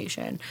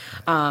situation.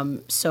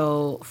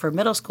 So for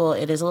middle school,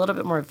 it is a little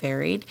bit more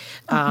varied,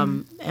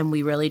 and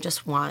we really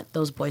just want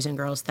those boys and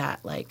girls that,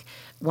 like,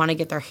 want to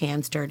get their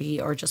hands dirty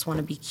or just want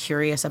to be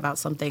curious about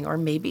something or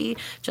maybe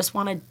just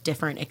want a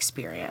different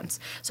experience.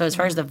 So as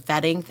far as the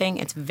vetting thing,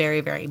 it's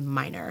very, very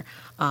minor.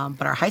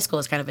 But our high school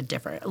is kind of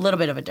a little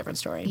bit of a different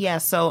story. Yeah,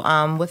 so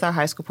with our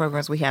high school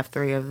programs, we have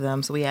 3 of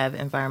them. So we have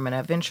environmental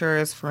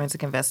adventurers,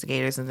 forensic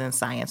investigators, and then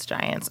science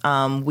giants.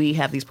 We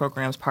have these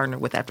programs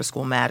partnered with After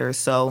School Matters.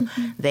 So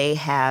they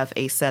have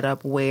a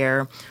setup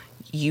where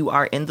you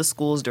are in the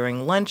schools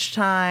during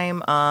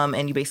lunchtime,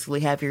 and you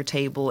basically have your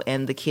table,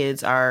 and the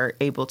kids are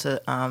able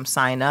to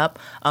sign up,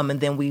 and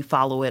then we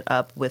follow it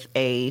up with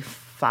a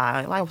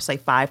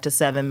 5 to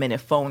 7 minute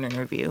phone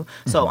interview.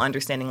 So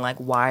understanding, like,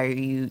 why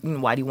do you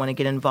want to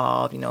get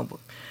involved?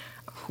 What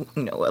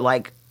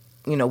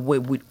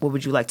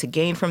would you like to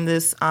gain from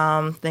this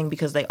thing?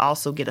 Because they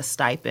also get a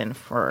stipend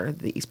for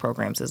these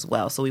programs as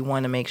well. So we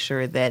want to make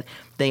sure that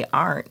they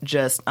aren't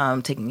just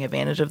taking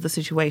advantage of the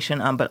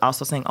situation, but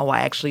also saying, oh,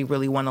 I actually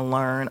really want to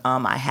learn.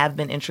 I have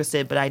been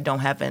interested, but I don't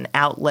have an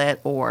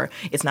outlet, or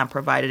it's not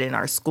provided in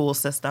our school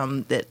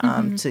system that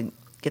to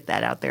get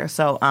that out there.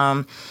 So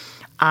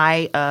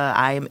I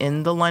am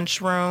in the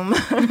lunchroom.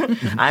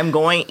 I'm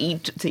going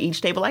to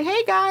each table like,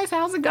 hey, guys,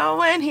 how's it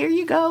going? Here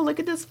you go. Look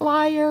at this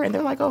flyer. And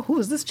they're like, oh, who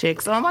is this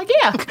chick? So I'm like,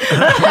 yeah,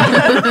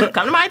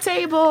 come to my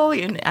table.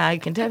 And I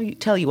can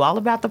tell you all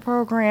about the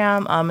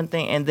program. And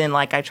then,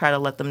 like, I try to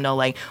let them know,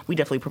 like, we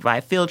definitely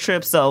provide field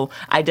trips. So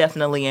I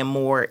definitely am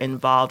more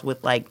involved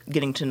with, like,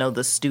 getting to know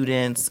the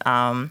students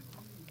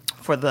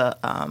for the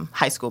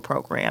high school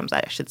programs,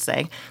 I should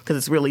say, because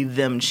it's really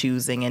them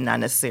choosing and not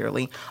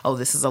necessarily, oh,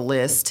 this is a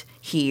list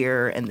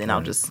here, and then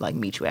I'll just, like,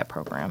 meet you at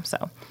program.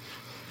 So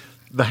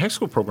the high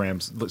school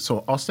programs,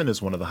 so Austin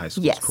is one of the high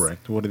schools, yes.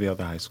 Correct? What are the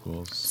other high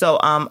schools? So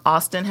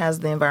Austin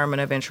has the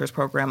Environmental Adventurers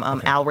program.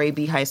 Al Ray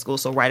B High School,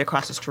 so right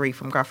across the street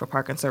from Garfield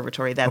Park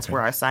Conservatory, that's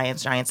where our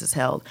Science Giants is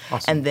held.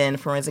 Awesome. And then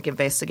Forensic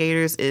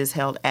Investigators is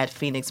held at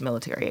Phoenix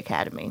Military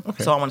Academy.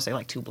 Okay. So I want to say,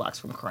 like, 2 blocks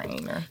from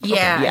Crane.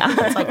 Yeah.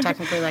 It's, like,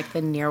 technically, like,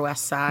 the near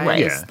west side.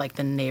 Right. It's, like,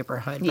 the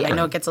neighborhood. But I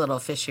know it gets a little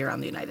fishy around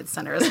the United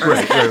Center as far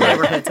Right. as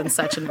neighborhoods and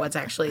such, and what's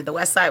actually the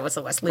west side, what's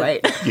the west loop. Right.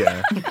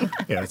 Yeah,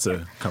 it's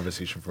a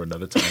conversation for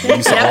another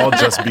time. We used to all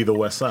just be the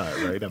west side,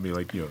 right? I mean,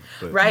 like,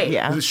 but Right.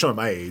 Yeah. This is showing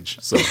my age,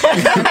 so.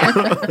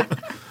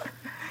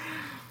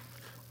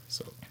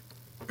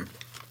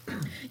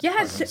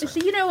 Yeah,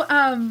 so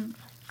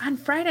on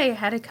Friday I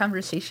had a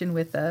conversation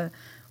with a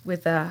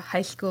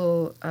high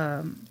school,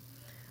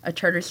 a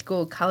charter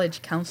school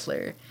college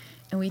counselor,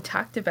 and we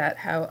talked about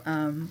how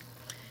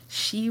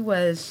she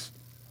was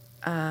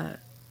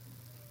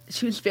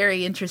she was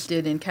very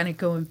interested in kind of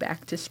going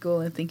back to school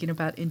and thinking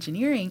about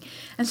engineering.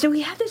 And so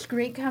we had this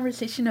great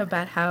conversation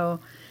about how,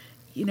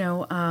 you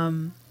know,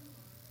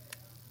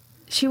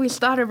 she always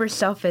thought of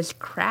herself as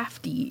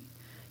crafty,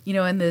 you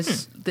know, and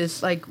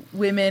this like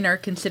women are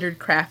considered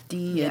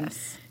crafty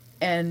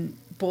and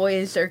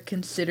boys are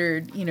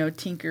considered, you know,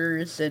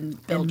 tinkers and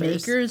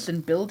makers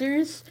and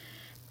builders.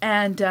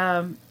 And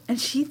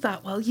she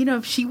thought, well, you know,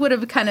 if she would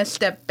have kind of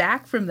stepped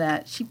back from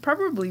that, she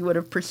probably would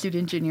have pursued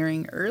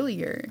engineering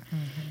earlier.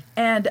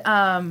 And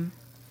I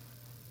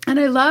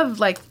love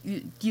like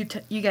you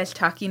guys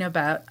talking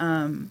about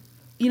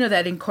you know,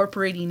 that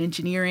incorporating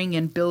engineering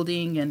and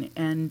building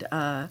and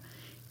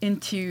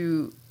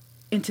into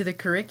the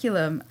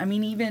curriculum. I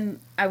mean, even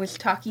I was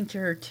talking to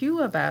her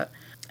too about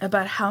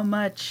how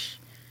much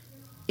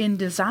in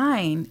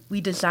design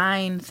we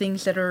design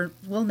things that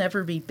will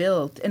never be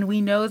built, and we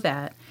know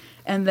that.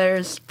 And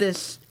there's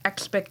this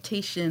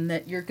expectation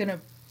that you're going to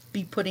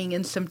be putting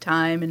in some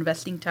time,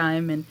 investing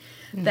time, and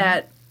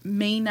that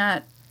may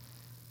not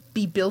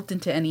be built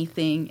into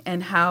anything.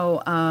 And how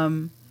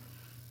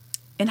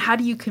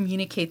do you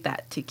communicate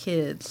that to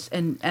kids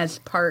and as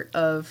part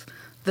of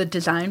the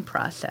design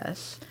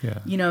process? Yeah.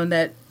 You know,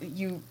 that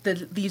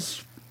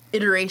these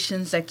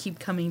iterations that keep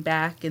coming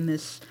back and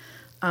this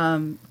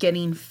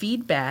getting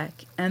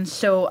feedback. And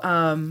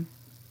so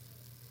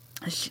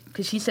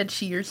because she said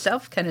she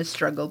herself kind of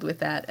struggled with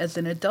that as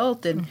an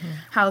adult, and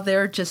how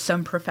there are just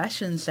some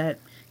professions that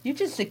you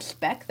just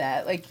expect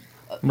that, like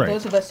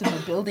those of us in the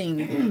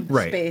building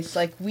space,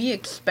 like we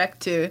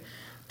expect to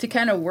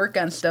kind of work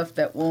on stuff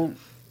that won't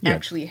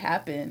actually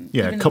happen.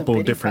 Yeah, even a couple in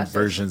the of different process.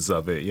 versions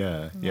of it.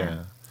 Yeah,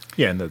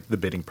 and the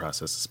bidding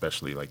process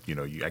especially, like, you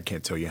know, I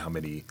can't tell you how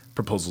many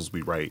proposals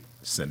we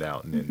send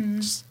out, and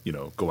then just, you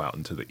know, go out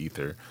into the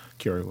ether.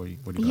 Kiara,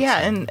 what do you Yeah,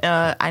 and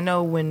I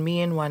know when me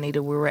and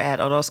Juanita, we were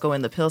at Orozco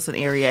in the Pilsen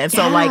area, and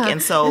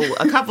so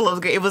a couple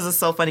of, it was just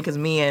so funny because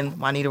me and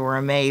Juanita were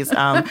amazed.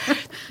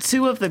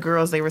 Two of the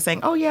girls, they were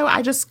saying, "Oh yeah,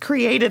 I just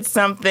created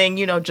something,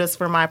 you know, just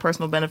for my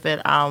personal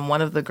benefit."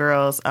 One of the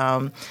girls,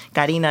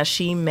 Karina,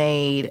 she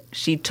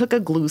took a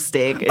glue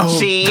stick and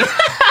she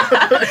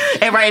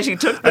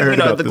took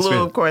the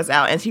glue, of course,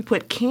 out, and she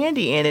put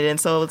candy in it, and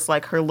so it's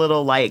like her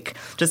little like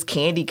just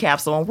candy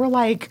capsule, and we're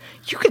like,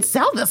 "You could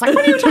sell this? Like,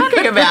 what are you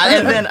talking about?"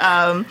 And then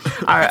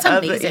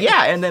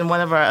and then one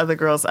of our other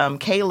girls,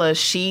 Kayla,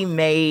 she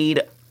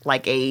made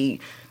like I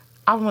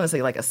want to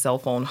say like a cell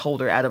phone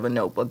holder out of a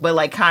notebook, but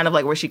like kind of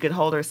like where she could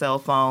hold her cell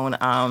phone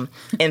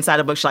inside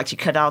a book. She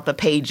cut out the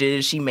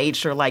pages. She made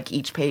sure like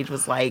each page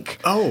was like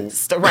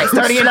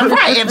starting it up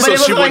right. But so it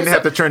was she like, wouldn't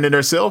have to turn in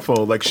her cell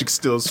phone. Like she could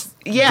still but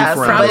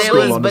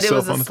it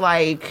was just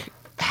like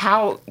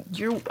how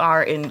you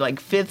are in like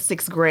 5th,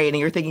 6th grade and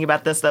you're thinking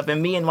about this stuff,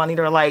 and me and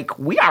Juanita are like,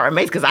 we are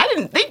amazed because I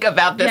didn't think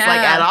about this like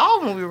at all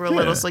when we were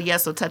little. So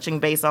so touching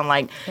base on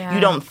like you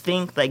don't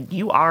think like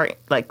you are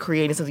like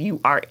creating something,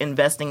 you are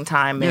investing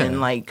time in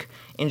like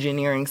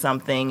engineering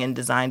something and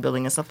design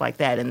building and stuff like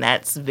that, and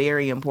that's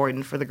very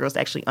important for the girls to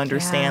actually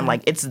understand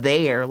like it's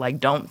there. Like,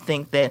 don't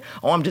think that,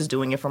 oh, I'm just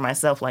doing it for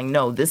myself. Like,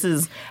 no, this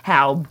is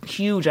how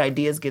huge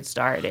ideas get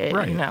started,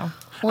 you know.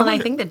 Well, and I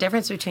think the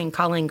difference between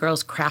calling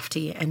girls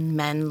crafty and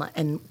men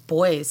and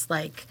boys,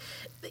 like,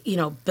 you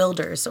know,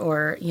 builders,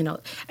 or, you know,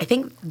 I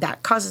think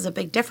that causes a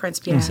big difference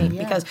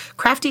because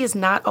crafty is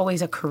not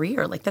always a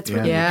career. Like, that's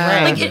really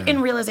like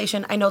in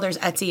realization. I know there's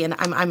Etsy, and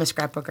I'm a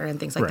scrapbooker and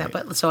things like that.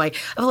 But so I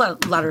have a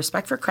lot of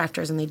respect for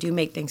crafters, and they do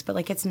make things. But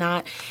like, it's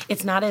not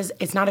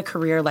a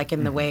career like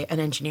in the way an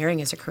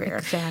engineering is a career.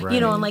 Exactly. You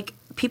know, and like,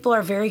 people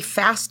are very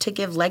fast to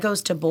give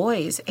Legos to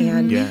boys,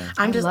 and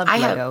I love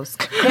Legos.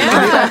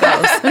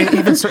 And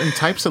even certain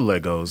types of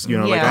Legos, you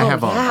know, like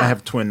I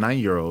have twin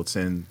 9-year-olds,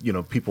 and you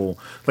know, people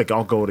like,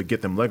 I'll go to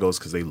get them Legos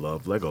because they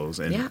love Legos,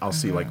 and I'll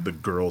see like the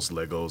girls'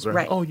 Legos, or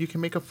oh, you can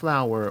make a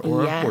flower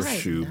or a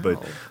horseshoe, but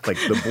like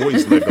the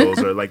boys' Legos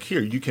are like,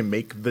 here, you can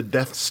make the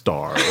Death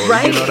Star, or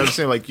you know what I'm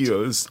saying? Like, you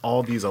know, it's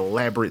all these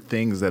elaborate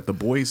things that the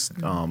boys'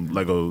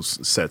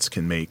 Legos sets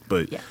can make,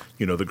 but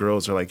you know, the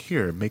girls are like,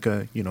 here, make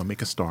a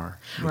star.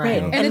 Right.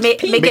 You know. And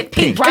make it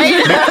pink. Right?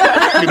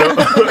 You know?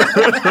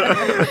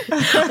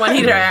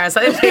 Juanita asked.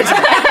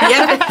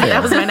 That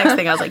was my next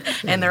thing. I was like,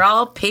 and they're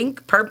all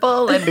pink,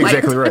 purple, and white.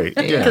 Exactly right.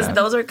 Because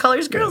those are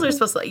colors girls are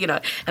supposed to, you know,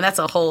 and that's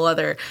a whole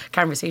other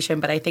conversation.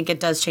 But I think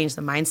it does change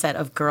the mindset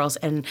of girls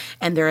and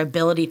their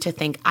ability to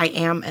think, I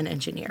am an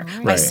engineer.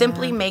 By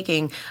simply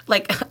making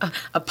like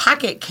a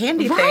pocket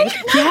candy thing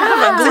out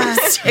of a glue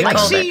stick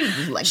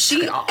holder.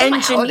 She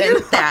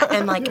engineered that,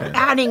 and like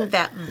adding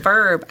that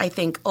verb, I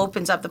think,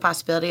 opens up the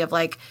possibility of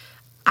like,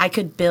 I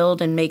could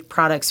build and make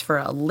products for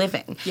a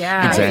living.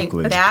 Yeah. And Exactly.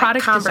 I think that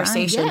Product design,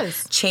 conversation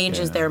yes.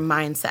 changes their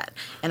mindset.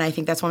 And I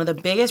think that's one of the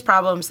biggest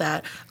problems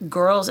that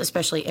girls,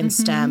 especially in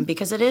STEM,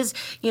 because it is,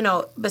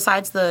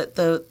 besides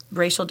the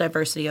racial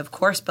diversity, of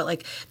course, but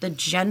like the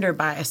gender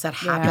bias that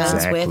happens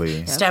Exactly.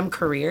 with STEM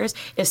careers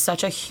is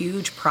such a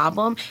huge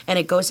problem. And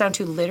it goes down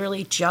to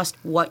literally just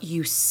what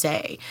you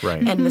say.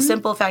 Right. And the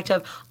simple fact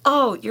of,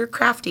 oh, you're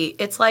crafty.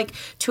 It's like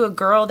to a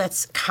girl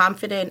that's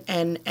confident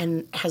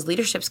and has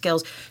leadership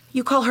skills,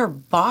 you call her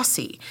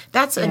bossy.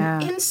 That's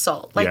an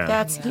insult. Like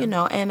that's,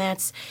 and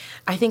that's,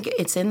 I think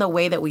it's in the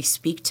way that we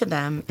speak to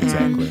them.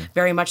 Exactly. And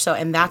very much so.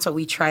 And that's what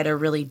we try to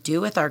really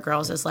do with our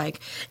girls is like,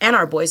 and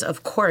our boys,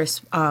 of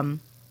course,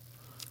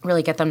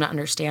 really get them to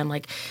understand,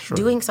 like,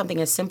 doing something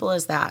as simple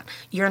as that.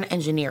 You're an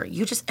engineer.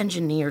 You just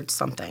engineered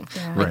something.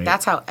 Yeah. Like, Right.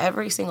 that's how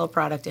every single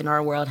product in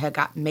our world had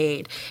got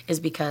made, is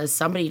because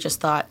somebody just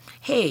thought,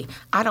 hey,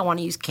 I don't want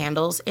to use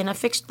candles in a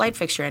fixed light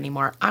fixture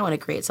anymore. I want to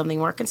create something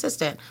more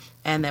consistent.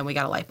 And then we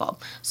got a light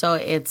bulb. So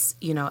it's,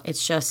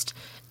 it's just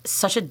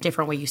such a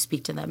different way you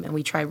speak to them, and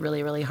we try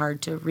really, really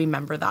hard to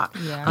remember that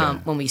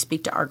when we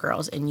speak to our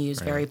girls and use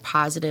very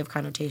positive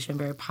connotation,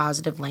 very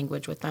positive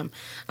language with them,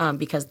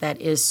 because that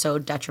is so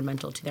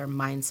detrimental to their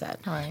mindset.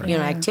 Right.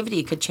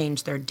 Activity could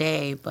change their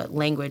day, but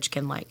language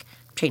can like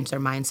change their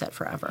mindset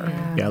forever.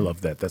 Yeah, I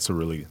love that. That's a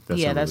really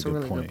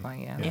good point.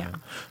 Yeah.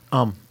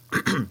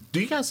 Do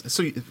you guys?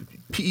 So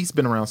PE's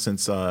been around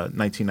since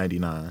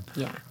 1999.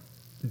 Yeah.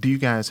 Do you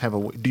guys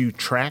do you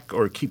track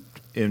or keep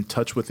in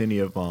touch with any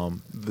of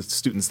the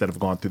students that have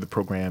gone through the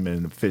program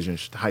and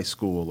finished high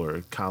school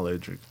or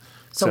college? Or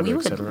So we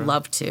would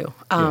love to.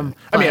 I mean,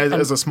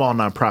 as a small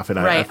nonprofit,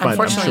 I right. find,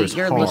 Unfortunately, I'm sure it's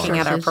you're hard. looking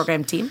at our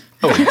program team.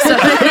 Okay,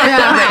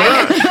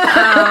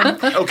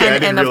 I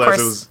didn't and of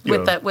realize course,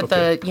 it was with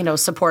the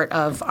support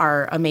of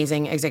our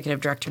amazing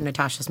executive director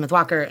Natasha Smith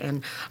Walker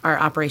and our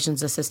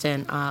operations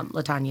assistant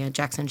Latanya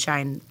Jackson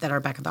Shine that are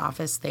back at the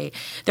office,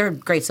 they're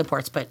great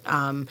supports. But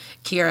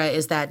Kiera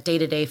is that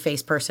day-to-day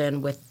face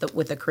person with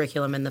the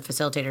curriculum and the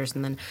facilitators,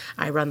 and then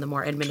I run the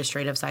more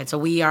administrative side. So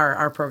we are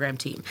our program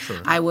team. Sure.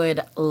 I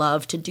would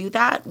love to do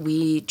that.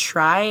 We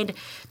tried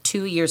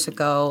 2 years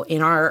ago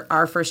in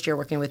our first year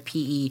working with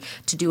PE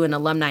to do an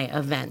alumni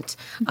event,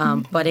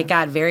 but it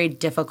got very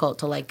difficult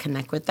to like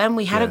connect with them.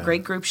 We had a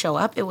great group show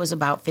up. It was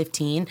about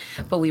 15,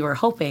 but we were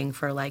hoping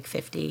for like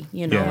 50,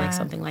 like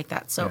something like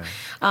that. So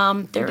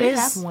there They is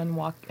have one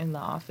walk in the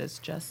office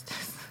just.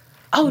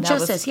 Oh, And that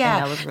was- Justice, and yeah.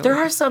 that was really There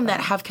are some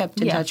that have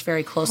kept in Yeah. touch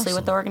very closely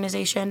with the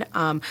organization.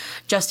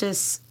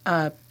 Justice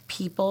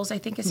Peoples, I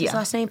think is his Yeah.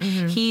 last name.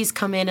 He's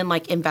come in and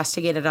like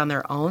investigated on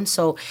their own.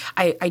 So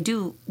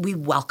we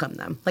welcome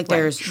them. Like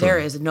there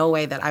is no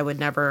way that I would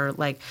never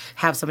like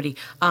have somebody,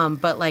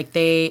 but like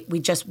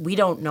we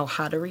don't know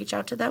how to reach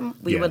out to them.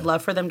 We would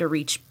love for them to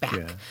reach back.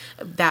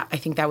 Yeah. That I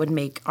think that would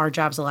make our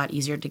jobs a lot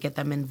easier to get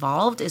them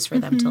involved, is for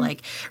them to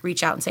like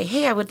reach out and say,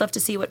 hey, I would love to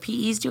see what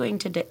PE's doing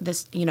today,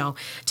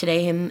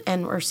 today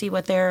and or see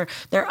what they're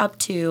up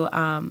to.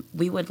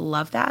 We would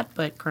love that,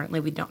 but currently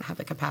we don't have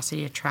the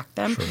capacity to track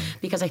them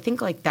because I think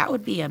like that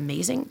would be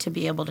amazing to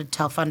be able to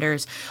tell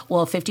funders,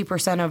 well,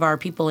 50% of our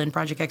people in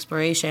project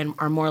exploration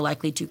are more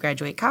likely to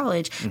graduate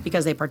college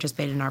because they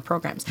participated in our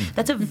programs.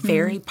 That's a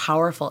very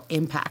powerful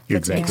impact. You're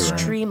That's exactly right.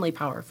 extremely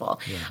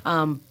powerful.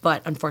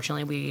 But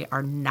unfortunately, we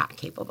are not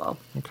capable.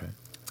 Okay.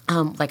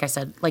 Like I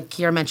said, like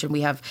Kiera mentioned,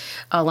 we have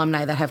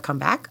alumni that have come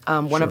back.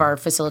 One of our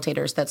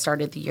facilitators that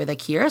started the year that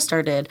Kiera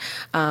started,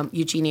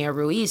 Eugenia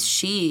Ruiz,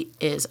 she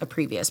is a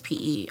previous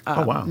PE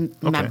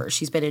member.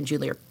 She's been in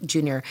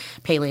junior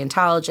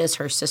paleontologist.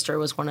 Her sister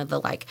was one of the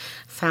like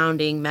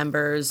founding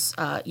members,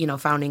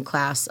 founding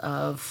class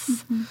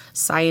of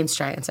Science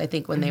Giants, I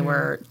think, when they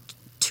were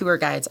tour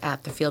guides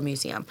at the Field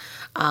Museum.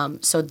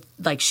 So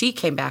like she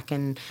came back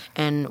and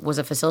was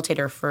a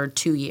facilitator for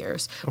 2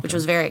 years, which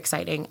was very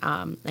exciting.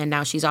 And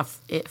now she's off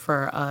it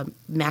for a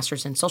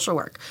master's in social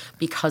work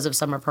because of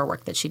some of her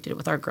work that she did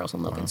with our girls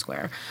in Logan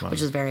Square,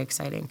 which is very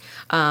exciting.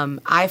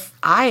 I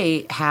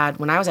had,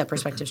 when I was at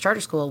Perspectives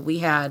Charter School, we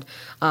had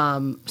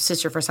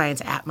Sister for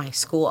Science at my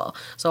school.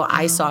 So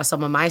I saw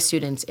some of my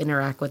students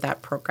interact with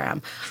that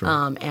program.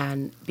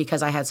 And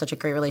because I had such a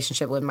great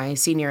relationship with my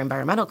senior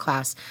environmental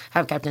class,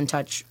 have kept in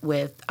touch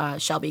with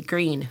Shelby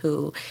Green,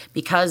 who,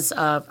 because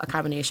of a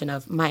combination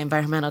of my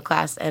environmental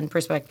class and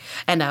project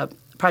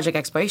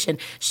exploration,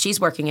 she's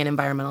working in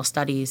environmental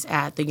studies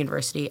at the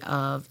University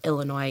of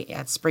Illinois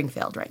at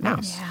Springfield right now.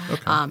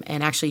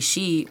 And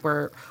actually,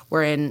 we're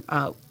in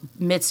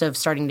midst of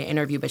starting to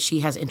interview, but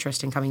she has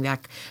interest in coming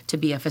back to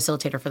be a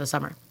facilitator for the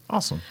summer.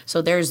 Awesome.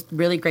 So there's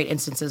really great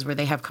instances where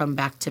they have come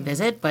back to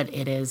visit, but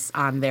it is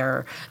on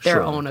their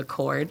own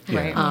accord.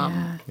 Right.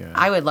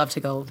 I would love to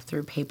go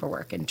through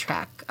paperwork and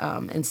track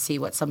and see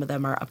what some of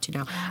them are up to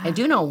now. I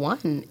do know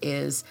one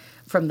is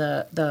from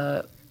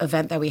the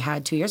event that we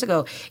had 2 years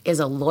ago is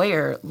a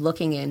lawyer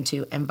looking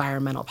into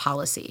environmental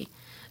policy.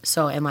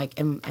 So,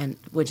 and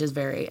which is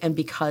and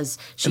because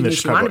she In the knew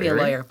she wanted to be a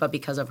Chicago area? lawyer, but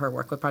because of her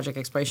work with Project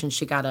Exploration,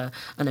 she got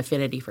an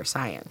affinity for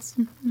science,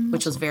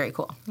 which was very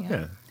cool.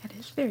 Yeah. That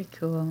is very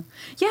cool.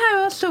 Yeah,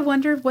 I also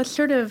wonder what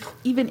sort of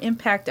even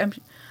impact.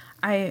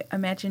 I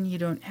imagine you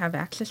don't have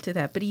access to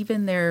that, but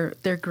even their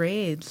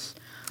grades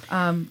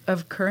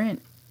of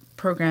current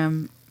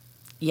program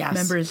Yes.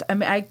 members.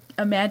 I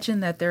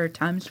imagine that there are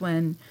times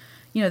when,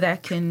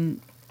 that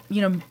can,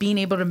 being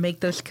able to make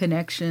those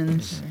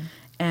connections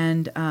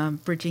and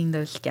bridging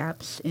those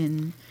gaps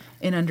in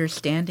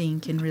understanding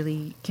can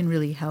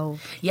really help.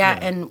 Yeah,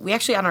 and we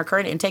actually on our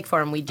current intake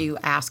form we do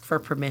ask for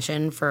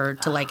permission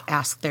to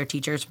ask their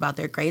teachers about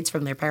their grades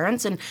from their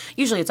parents, and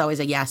usually it's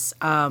always a yes.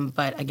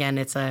 But again,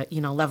 it's a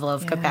level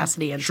of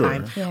capacity and Sure.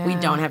 time. Yeah. We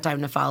don't have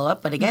time to follow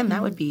up, but again,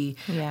 that would be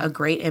a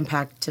great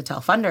impact to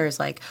tell funders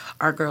like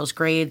our girls'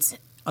 grades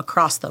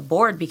across the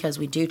board, because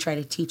we do try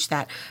to teach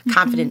that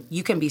confident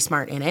you can be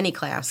smart in any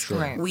class.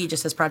 Right. We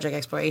just as Project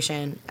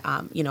Exploration,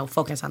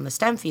 focus on the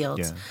STEM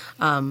fields.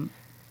 Yeah.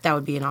 That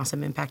would be an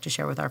awesome impact to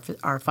share with our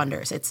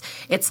funders.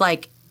 It's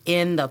like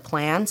in the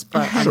plans,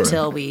 but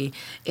until we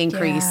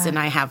increase, Yeah. and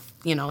I have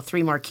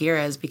 3 more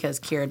Kira's because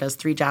Kira does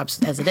 3 jobs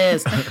as it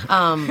is.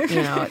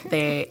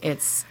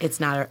 It's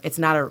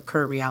not a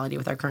current reality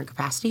with our current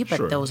capacity, but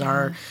Sure. those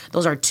are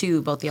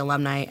 2, both the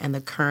alumni and the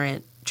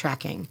current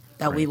tracking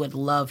that we would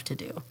love to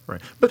do.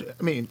 Right. But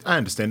I mean, I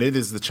understand it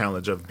is the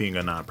challenge of being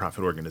a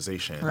nonprofit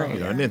organization, Right.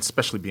 and then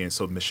especially being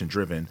so mission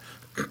driven,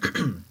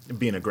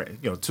 being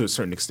to a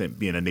certain extent,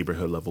 being a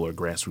neighborhood level or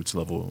grassroots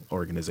level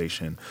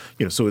organization,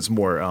 so it's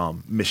more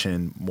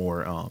mission,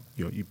 more,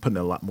 you're putting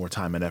a lot more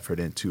time and effort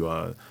into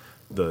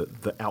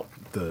the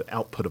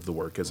output of the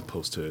work as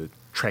opposed to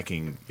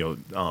tracking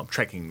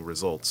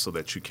results so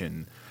that you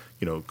can,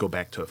 go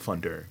back to a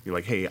funder. You're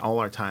like, hey, all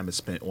our time is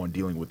spent on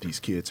dealing with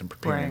these kids and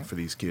preparing Right. for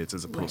these kids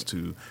as opposed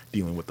to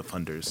dealing with the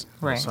funders.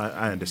 Right. So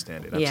I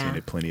understand it. I've Yeah. seen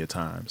it plenty of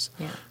times.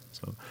 Yeah.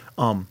 So,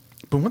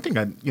 but one thing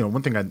I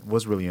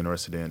was really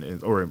interested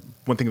in, or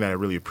one thing that I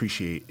really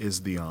appreciate,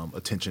 is the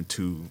attention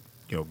to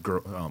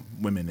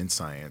women in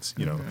science.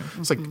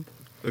 It's like,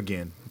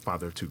 again,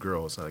 father of 2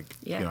 girls. Like,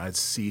 I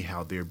see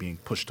how they're being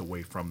pushed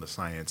away from the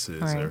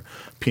sciences Right. or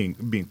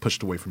being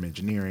pushed away from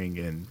engineering,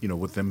 and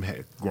with them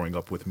growing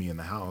up with me in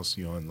the house,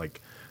 and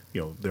like.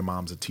 Their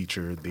mom's a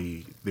teacher.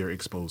 They're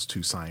exposed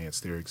to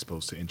science. They're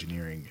exposed to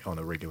engineering on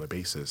a regular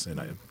basis.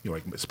 And I,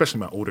 like especially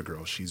my older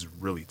girl, she's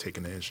really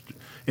taken an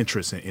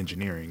interest in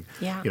engineering.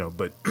 Yeah.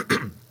 But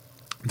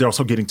they're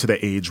also getting to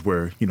that age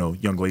where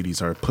young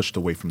ladies are pushed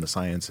away from the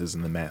sciences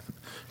and the math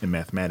and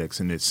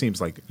mathematics. And it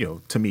seems like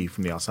to me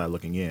from the outside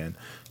looking in,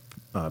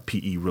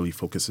 PE really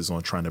focuses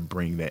on trying to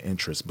bring that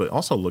interest, but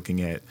also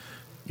looking at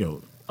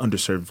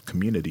underserved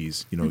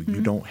communities. You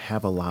don't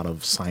have a lot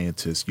of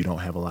scientists, you don't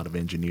have a lot of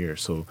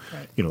engineers. So,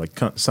 like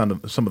some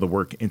of the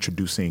work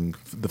introducing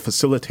the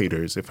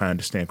facilitators, if I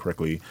understand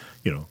correctly,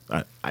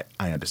 I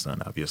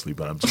understand obviously,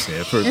 but I'm just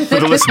saying for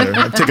the listener,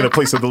 I'm taking the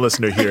place of the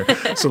listener here.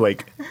 So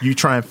like you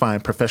try and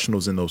find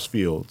professionals in those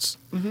fields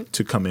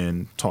to come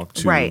in, talk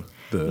to Right.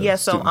 the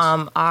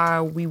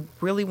students. We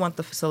really want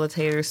the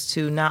facilitators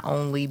to not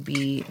only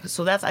be,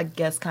 so that's I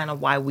guess kind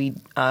of why we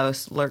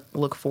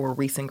look for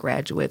recent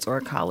graduates or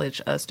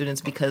college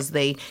students, because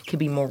they can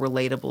be more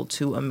relatable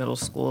to a middle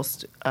school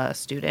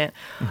student.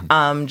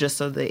 Just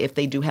so that if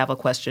they do have a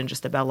question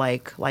just about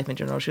like life in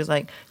general, she's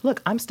like,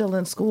 look, I'm still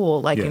in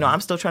school, like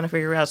I'm still trying to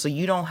figure it out, so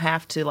you don't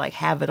have to like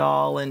have it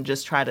all and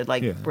just try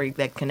to break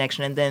that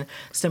connection. And then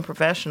STEM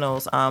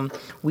professionals,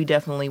 we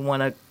definitely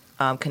want to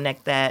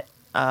connect that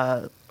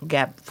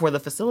gap for the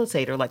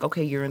facilitator. Like,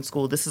 okay, you're in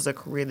school, this is a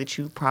career that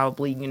you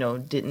probably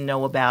didn't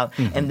know about,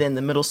 and then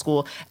the middle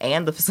school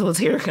and the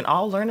facilitator can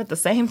all learn at the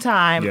same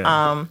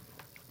time.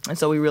 And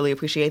so we really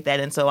appreciate that.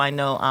 And so I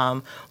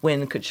know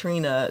when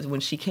Katrina, when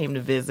she came to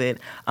visit,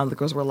 the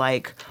girls were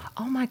like,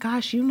 oh my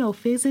gosh,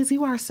 physics,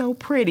 you are so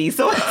pretty.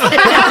 So and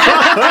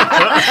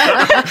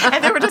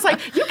they were just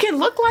like, you can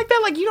look like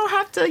that. Like, you don't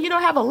have to,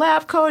 have a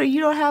lab coat, or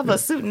you don't have a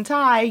suit and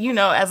tie,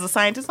 as a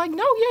scientist. Like,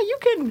 no, you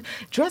can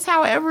dress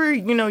however,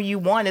 you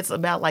want. It's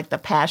about like the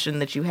passion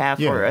that you have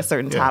for a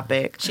certain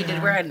topic. She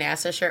did wear a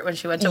NASA shirt when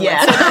she went to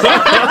Yeah. Winston.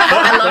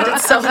 I loved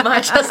it so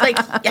much. I was like,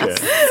 yes.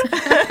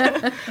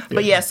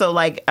 But so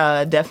like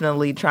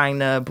definitely trying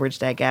to bridge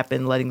that gap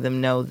and letting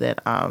them know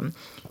that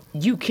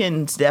you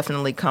can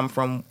definitely come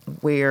from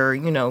where,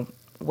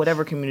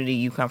 whatever community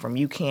you come from,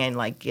 you can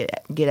like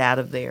get out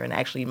of there and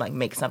actually like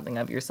make something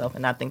of yourself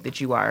and not think that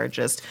you are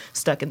just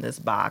stuck in this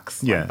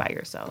box like, by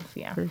yourself.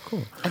 Yeah. Very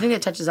cool. I think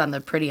it touches on the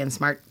pretty and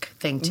smart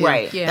thing too.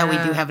 Right. That we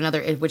do Yeah. have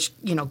another, which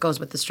goes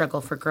with the struggle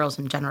for girls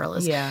in general.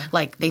 Is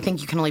like they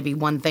think you can only be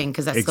one thing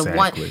because that's the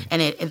one. Exactly.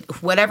 And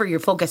whatever you're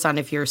focused on,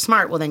 if you're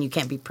smart, well then you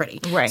can't be pretty.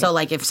 Right. So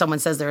like if someone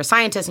says they're a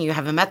scientist and you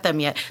haven't met them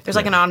yet, there's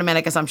like an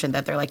automatic assumption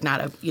that they're like not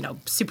a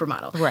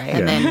supermodel. Right.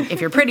 And then if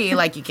you're pretty,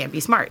 like you can't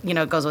be smart.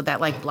 It goes with that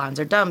like blondes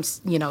are dumps,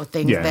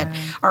 things Yeah. that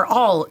are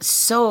all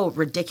so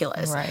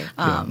ridiculous. Right.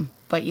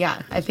 But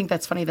yeah, I think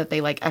that's funny that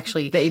they like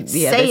actually They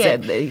say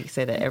it. They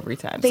say that every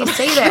time. They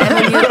say that, and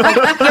then you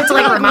have to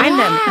remind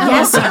them.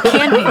 Yes, you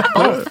can be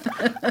both.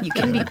 You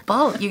can be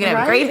both. You can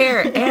have great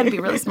hair and be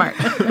really smart.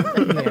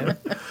 Yeah.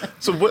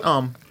 So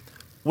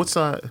what's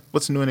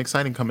new and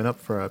exciting coming up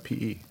for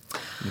PE?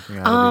 Anything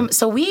out of it?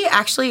 So we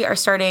actually are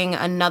starting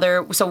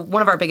so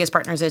one of our biggest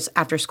partners is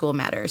After School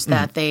Matters,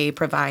 that they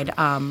provide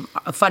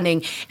a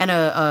funding and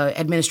a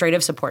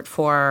administrative support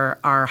for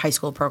our high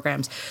school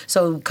programs.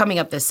 So coming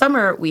up this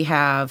summer, we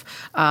have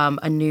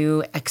a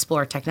new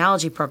Explore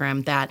Technology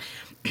program that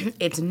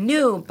it's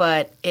new,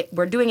 but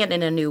we're doing it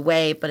in a new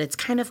way, but it's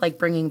kind of like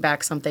bringing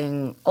back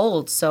something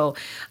old. So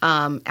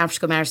After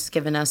School Matters has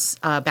given us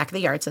Back of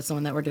the Yards. That's the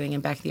one that we're doing in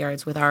Back of the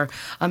Yards with our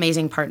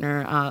amazing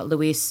partner,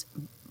 Luis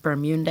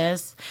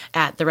Bermudez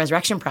at the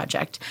Resurrection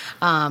Project.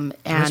 And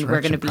we're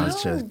going to be...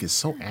 Project is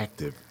so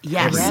active.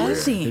 Yes. everywhere.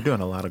 Is he? They're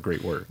doing a lot of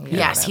great work.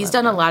 Yes, he's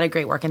done a lot of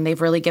great work, and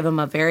they've really given him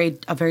a very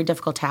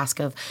difficult task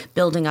of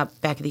building up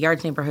Back of the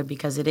Yards neighborhood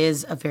because it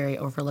is a very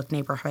overlooked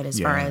neighborhood as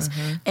far as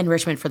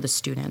enrichment for the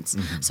students.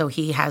 So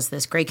he has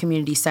this great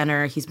community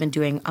center. He's been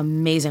doing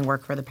amazing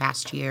work for the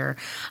past year.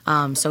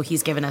 So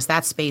he's given us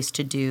that space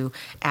to do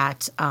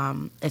at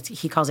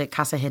he calls it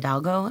Casa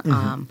Hidalgo,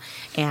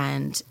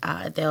 and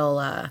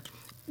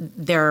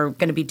they're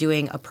going to be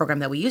doing a program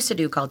that we used to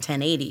do called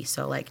 1080.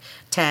 So like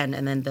 10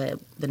 and then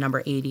the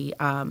number 80.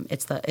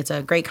 It's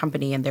a great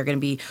company, and they're going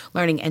to be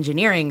learning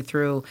engineering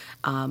through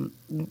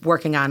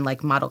working on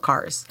like model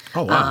cars.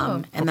 Oh,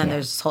 wow. And then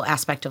there's this whole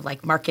aspect of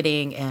like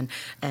marketing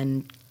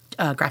and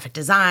graphic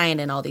design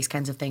and all these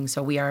kinds of things.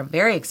 So we are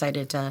very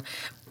excited to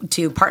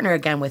partner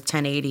again with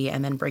 1080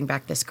 and then bring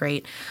back this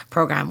great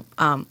program,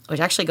 which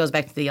actually goes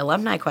back to the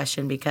alumni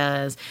question,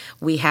 because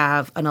we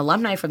have an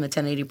alumni from the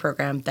 1080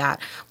 program that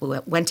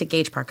went to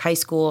Gage Park High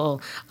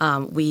School.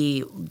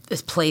 We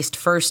placed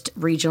first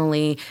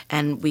regionally,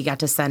 and we got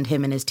to send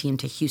him and his team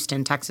to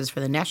Houston, Texas for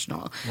the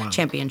national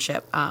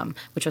championship,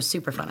 which was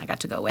super fun. I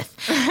got to go with.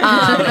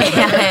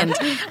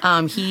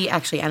 And he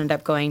actually ended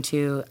up going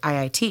to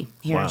IIT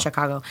here in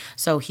Chicago.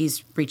 So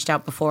he's reached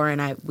out before,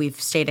 and we've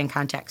stayed in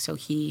contact. So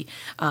he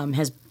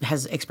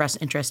has expressed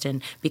interest in,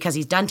 because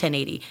he's done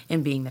 1080,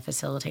 in being the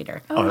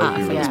facilitator Oh, that'd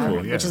be for really this cool,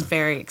 program, yeah. which is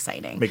very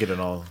exciting. Make it in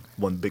all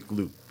one big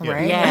loop.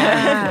 Right.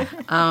 Yeah.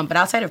 But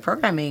outside of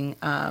programming,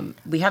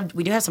 we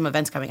do have some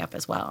events coming up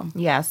as well.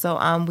 Yeah,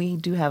 so we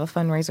do have a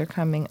fundraiser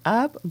coming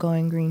up,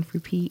 Going Green for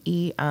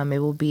PE. It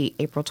will be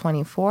April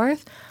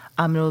 24th.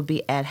 It will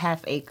be at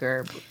Half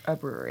Acre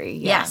Brewery.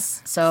 Yeah.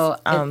 Yes. So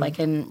like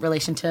in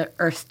relation to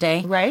Earth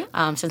Day. Right.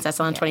 Since that's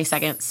on the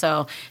 22nd.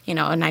 So,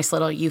 a nice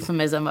little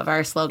euphemism of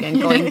our slogan,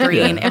 Going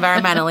Green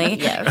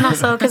environmentally. Yes. And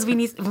also because we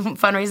need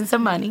fundraising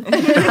some money.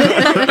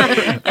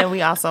 And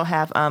we also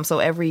have, so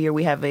every year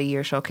we have a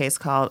year showcase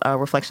called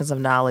Reflections of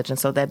Knowledge. And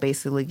so that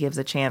basically gives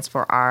a chance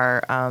for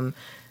our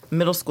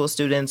middle school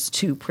students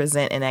to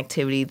present an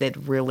activity that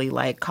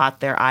really caught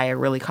their eye or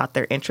really caught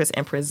their interest,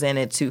 and present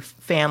it to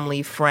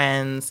family,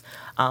 friends,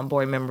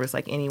 board members,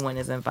 like anyone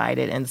is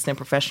invited, and the STEM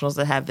professionals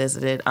that have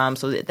visited,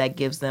 so that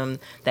gives them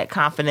that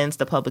confidence,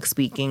 the public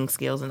speaking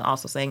skills, and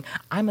also saying,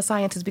 I'm a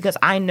scientist because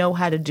I know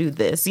how to do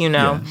this,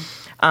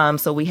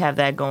 So we have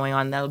that going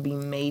on. That'll be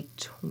May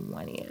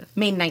 20th.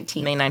 May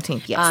 19th. May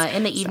 19th, yes.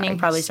 In the evening,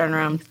 probably starting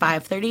around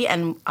 5:30.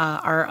 And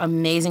our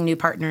amazing new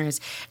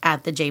partners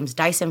at the James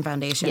Dyson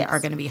Foundation are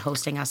going to be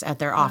hosting us at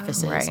their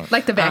offices. Right.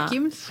 Like the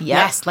vacuums?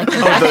 Yes, like the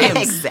vacuums.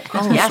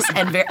 Exactly. Yes,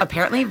 and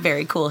apparently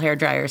very cool hair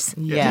dryers.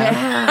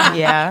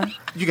 Yeah.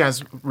 You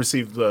guys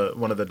received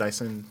one of the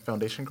Dyson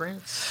Foundation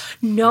grants?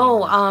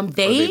 No,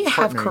 they they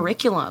have partnering?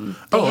 curriculum.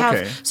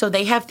 Okay. So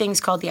they have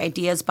things called the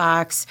Ideas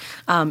Box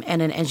and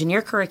an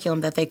engineer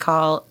curriculum that they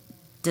call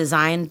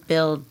Design,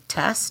 Build,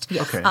 Test.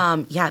 Okay.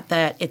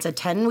 That it's a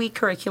 10-week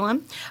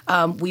curriculum.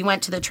 We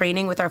went to the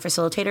training with our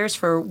facilitators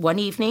for one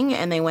evening,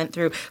 and they went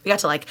through. We got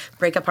to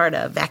break apart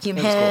a vacuum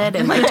head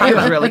and talk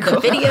about really the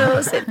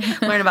videos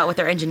and learn about what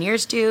their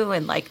engineers do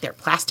and their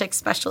plastics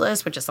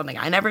specialists, which is something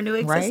I never knew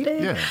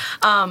existed.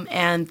 Yeah.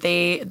 And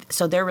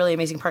they're really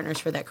amazing partners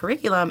for that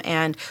curriculum,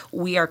 and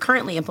we are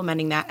currently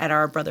implementing that at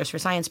our Brothers for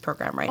Science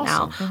program right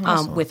now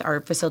with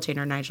our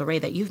facilitator Nigel Ray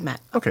that you've met.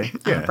 Okay.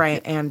 Yeah.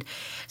 Brian, and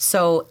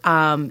so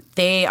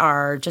they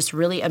are just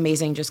really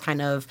amazing, just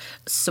kind of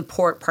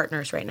support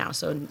partners right now.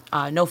 So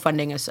no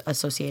funding is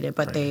associated,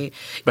 but they,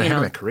 But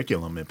having that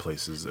curriculum in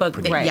place is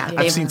pretty.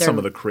 I've seen some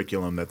of the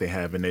curriculum that they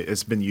have, and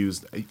it's been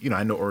used.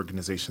 I know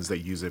organizations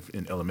that use it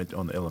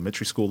on the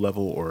elementary school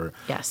level or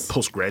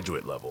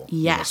postgraduate level.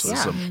 Yes, So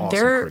it's some awesome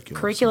their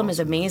curriculum. curriculum is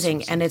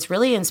amazing, and it's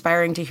really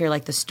inspiring to hear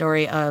the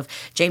story of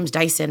James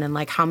Dyson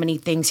and how many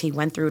things he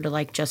went through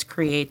to just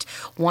create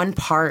one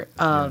part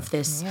of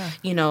this,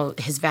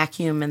 his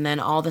vacuum, and then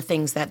all the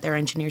things that their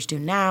engineers do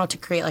now. now to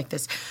create like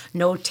this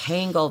no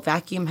tangle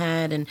vacuum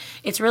head. And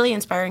it's really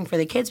inspiring for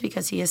the kids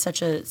because he is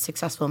such a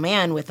successful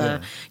man with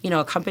a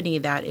company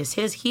that is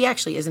his. He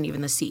actually isn't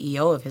even the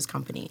CEO of his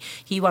company.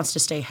 He wants to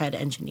stay head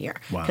engineer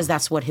because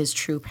that's what his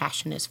true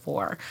passion is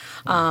for.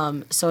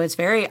 So it's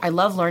I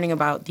love learning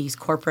about these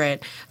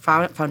corporate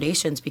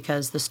foundations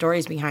because the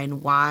stories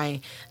behind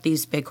why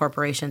these big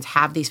corporations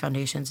have these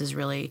foundations is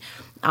really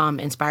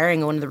inspiring.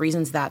 And one of the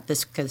reasons that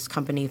this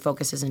company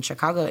focuses in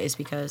Chicago is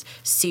because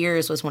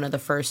Sears was one of the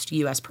first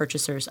U.S.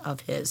 purchasers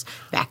of his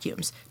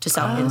vacuums to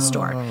sell in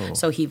store.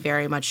 So he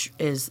very much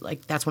is like,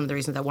 that's one of the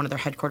reasons that one of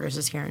their headquarters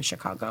is here in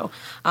Chicago.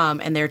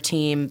 And their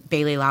team,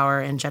 Bailey Lauer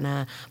and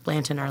Jenna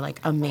Blanton, are like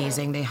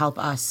amazing. They help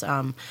us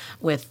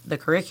with the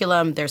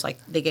curriculum.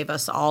 They gave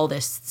us all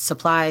this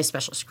supplies,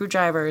 special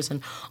screwdrivers,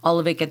 and all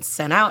of it gets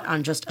sent out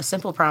on just a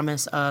simple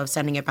promise of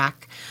sending it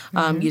back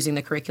using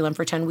the curriculum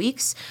for 10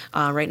 weeks.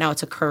 Right now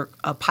it's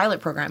a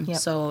pilot program. Yep.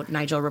 So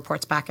Nigel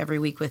reports back every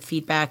week with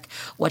feedback,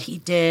 what he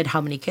did,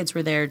 how many kids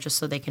were there, just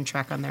so they can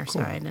track on their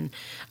side.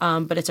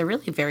 And but it's a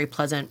really very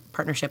pleasant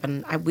partnership,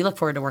 and we look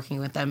forward to working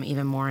with them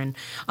even more. And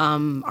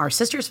our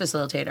sisters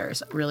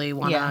facilitators really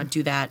want to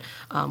do that.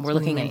 We're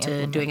looking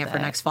into doing it for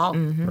next fall.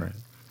 Right.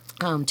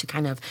 To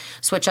kind of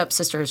switch up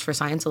Sisters for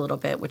Science a little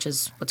bit, which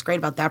is what's great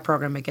about that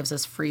program. It gives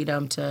us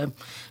freedom to,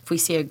 if we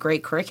see a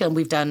great curriculum,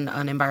 we've done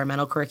an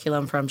environmental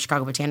curriculum from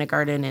Chicago Botanic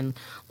Garden and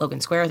Logan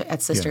Square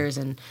at Sisters,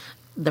 and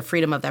the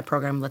freedom of that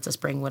program lets us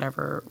bring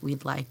whatever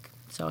we'd like.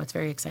 So it's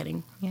very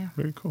exciting. Yeah.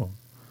 Very cool.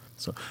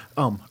 So,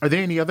 are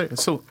there any other?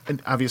 So,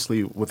 and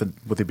obviously, with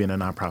it being a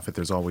nonprofit,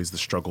 there's always the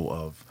struggle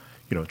of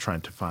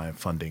trying to find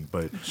funding.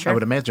 But I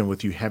would imagine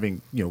with you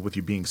having, with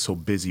you being so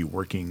busy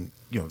working,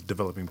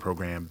 developing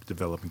programs,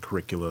 developing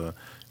curricula,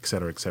 et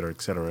cetera, et cetera,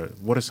 et cetera.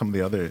 What are some of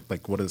the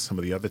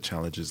other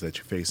challenges that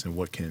you face, and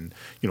what can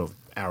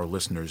our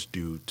listeners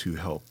do to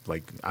help?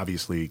 Like,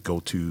 obviously, go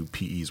to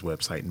PE's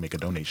website and make a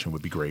donation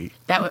would be great.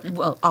 That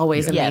would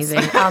always amazing.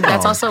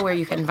 That's also where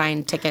you can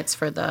find tickets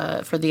for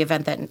the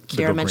event that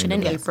Kiara mentioned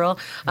in April.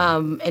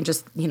 And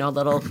just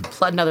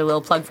another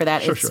little plug for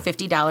that. It's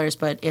 $50,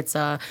 but it's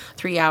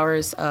 3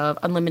 hours of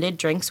unlimited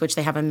drinks, which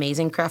they have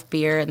amazing craft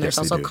beer, and there's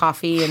also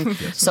coffee and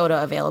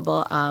soda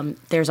available.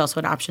 There's also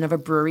an option of a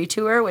brewery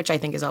tour, which I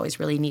think is always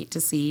really neat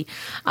to see.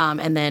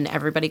 And then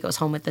everybody goes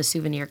home with a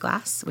souvenir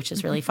glass, which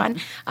is really fun.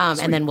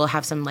 And then we'll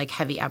have some like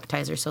heavy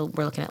appetizers. So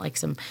we're looking at like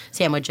some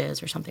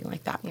sandwiches or something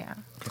like that. Yeah.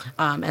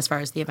 As far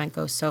as the event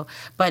goes. So,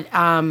 but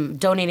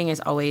donating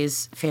is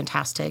always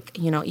fantastic.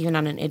 Even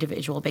on an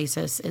individual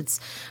basis,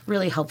 it's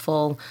really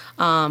helpful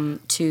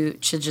to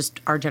just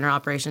our general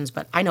operations.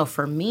 But I know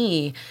for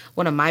me,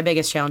 one of my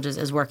biggest challenges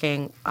is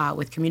working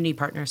with community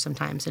partners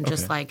sometimes, and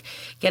just like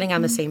getting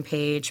on the same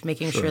page,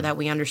 making sure that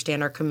we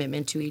understand our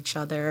commitment to each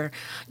other.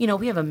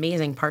 We have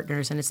amazing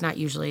partners, and it's not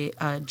usually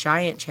a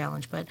giant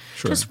challenge, but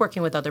just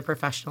working with other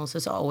professionals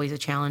is always a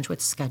challenge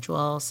with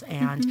schedules.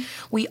 And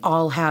we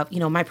all have,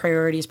 my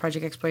priority is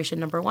project exploration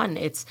number one.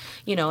 It's,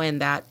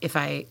 and that if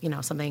I,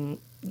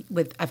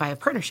 if I have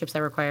partnerships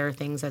that require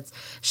things, that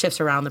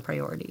shifts around the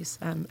priorities.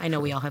 I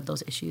know we all have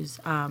those issues.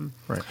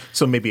 Right.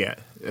 So maybe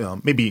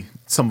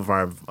some of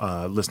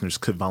our listeners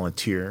could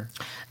volunteer.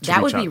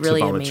 That would be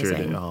really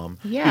amazing.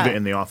 Either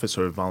in the office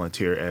or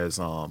volunteer as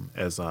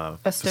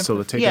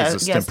facilitators,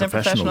 as STEM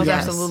professionals.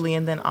 Absolutely.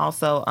 And then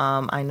also,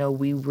 I know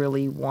we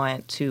really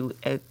want to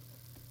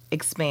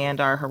expand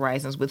our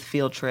horizons with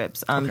field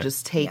trips.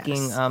 Just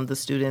taking the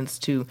students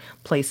to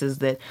places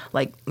that,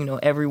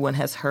 everyone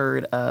has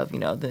heard of,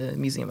 the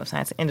Museum of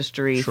Science and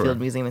Industry, Field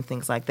Museum, and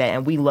things like that.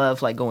 And we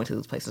love going to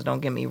those places. Don't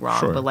get me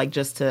wrong, but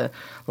just to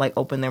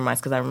open their minds.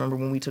 Because I remember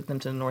when we took them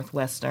to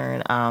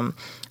Northwestern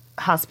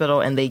Hospital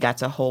and they got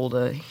to hold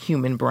a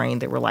human brain,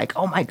 they were like,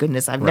 "Oh my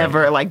goodness, I've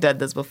never done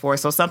this before."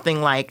 So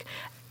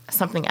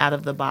something out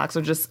of the box,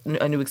 or just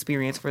a new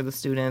experience for the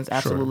students.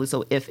 Absolutely.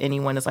 So if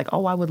anyone is like,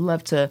 "Oh, I would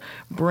love to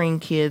bring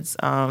kids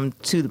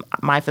to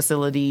my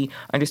facility,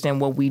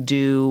 understand what we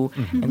do,"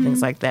 and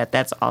things like that,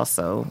 that's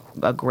also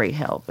a great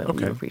help, and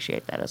we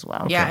appreciate that as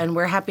well. Yeah, and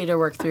we're happy to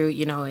work through,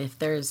 if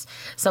there's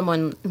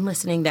someone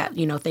listening that,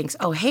 thinks,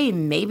 "Oh, hey,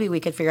 maybe we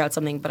could figure out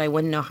something, but I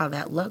wouldn't know how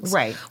that looks."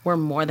 Right. We're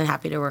more than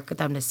happy to work with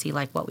them to see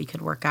what we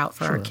could work out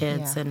for our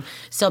kids, and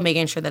still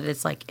making sure that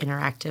it's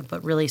interactive,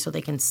 but really so they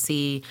can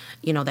see,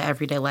 the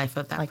everyday life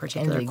of that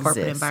particular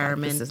corporate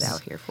environment. This is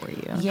out here for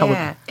you.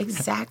 Yeah,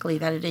 exactly.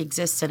 That it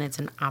exists and it's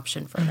an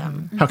option for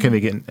them. How can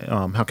they get?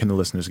 How can the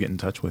listeners get in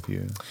touch with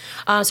you?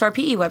 So our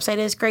PE website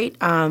is great,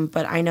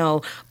 but I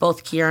know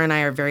both Kiara and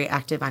I are very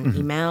active on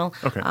email.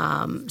 Okay.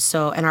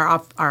 And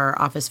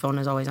our office phone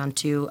is always on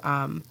too.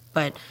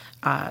 But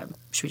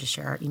should we just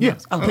share our Yeah.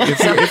 emails? Oh,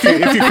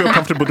 If you feel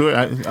comfortable doing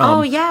it,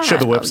 share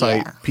the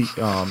website.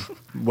 yeah.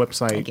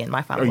 Website. Again, my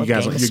Or follow-up you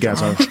guys, game is you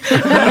guys on,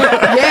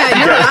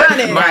 Yeah, you're on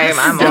it. Right,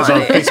 I'm you guys on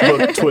on it.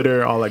 Facebook,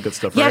 Twitter, all that good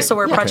stuff. Yeah, right? so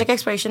we're Okay. Project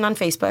Exploration on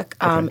Facebook,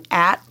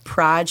 at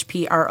Proj,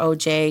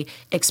 Proj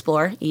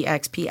Explore,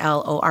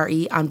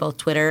 EXPLORE, on both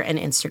Twitter and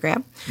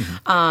Instagram.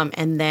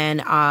 And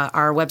then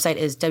our website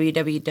is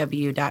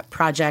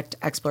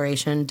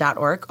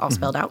www.projectexploration.org, all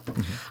spelled out.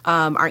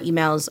 Our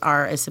emails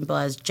are as simple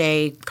as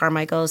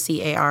jcarmichael,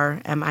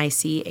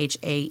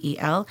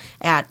 CARMICHAEL,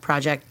 at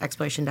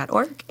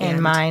projectexploration.org.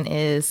 And mine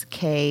is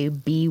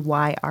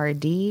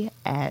KBYRD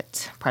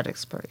at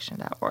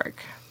projectexploration.org.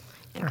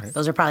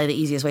 Those are probably the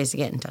easiest ways to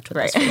get in touch with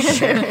us. Right. For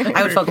sure.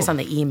 I would focus on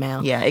the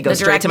email. Yeah, it goes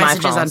the direct straight to my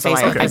messages phone, on so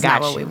Facebook. I is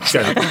not got what you. we Got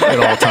it at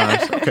all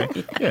times. Okay.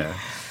 Yeah.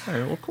 All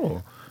right. Well,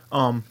 cool.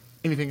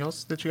 Anything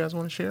else that you guys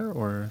want to share,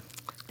 or?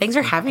 Thanks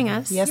for having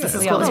us. Yes, this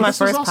is We cool. This is always- my This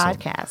is first awesome.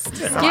 podcast.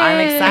 So Yay. I'm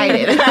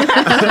excited.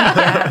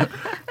 Yeah,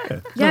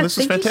 No, this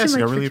is thank you so fantastic. much I for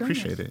really joining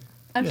appreciate us. it.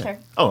 I'm Yeah. sorry.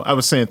 Oh, I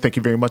was saying thank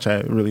you very much. I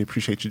really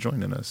appreciate you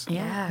joining us.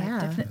 Yeah, Yeah.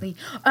 definitely.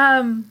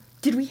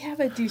 Did we have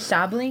a do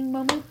sabling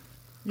moment?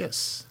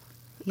 Yes.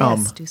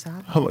 Yes, do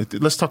something. Hold on,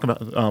 let's talk about.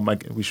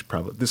 We should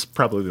probably. This is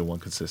probably the one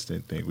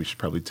consistent thing. We should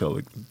probably tell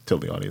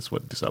the audience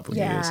what disabling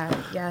is.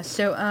 Yeah.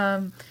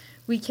 So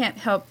we can't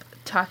help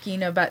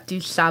talking about do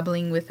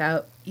sabling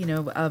without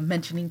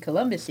mentioning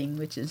Columbusing,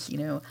 which is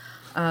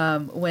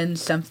when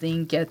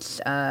something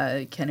gets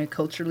kind of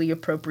culturally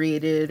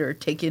appropriated or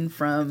taken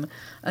from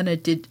an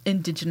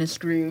indigenous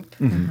group.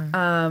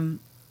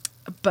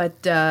 But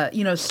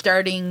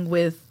starting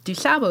with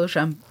Dusable,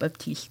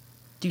 Jean-Baptiste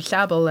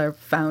Dusable, our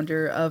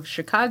founder of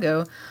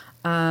Chicago,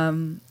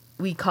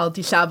 we call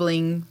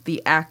dusabling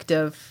the act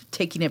of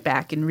taking it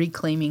back and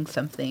reclaiming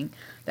something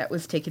that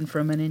was taken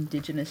from an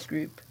indigenous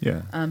group.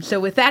 Yeah. So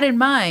with that in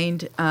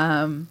mind,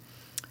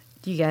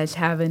 do you guys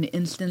have an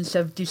instance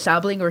of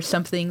dusabling or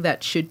something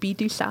that should be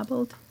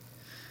dusabled?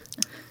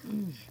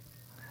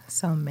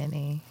 So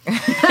many.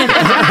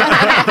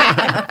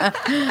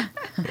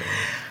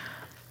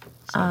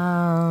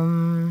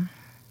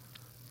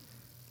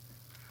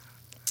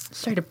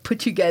 Sorry to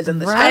put you guys on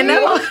the Right?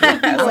 spot.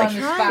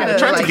 I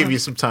tried to give you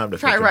some time to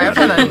think Right, I'm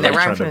about it.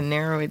 trying to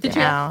narrow it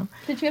down.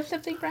 Did you have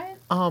something, Brian?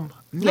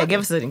 Yeah, give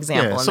us an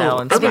example, and so that'll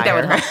I inspire. think that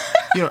would help.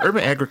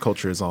 Urban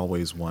agriculture is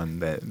always one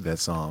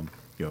that's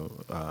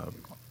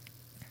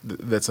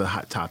that's a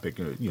hot topic.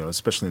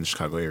 Especially in the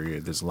Chicago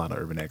area, there's a lot of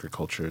urban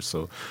agriculture.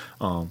 So,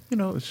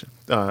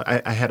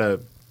 I had a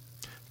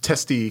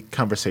testy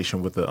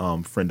conversation with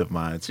a friend of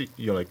mine. So,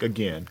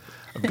 again,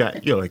 I've got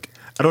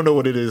I don't know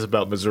what it is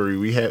about Missouri.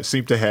 We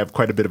seem to have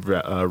quite a bit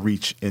of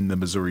reach in the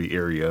Missouri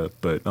area,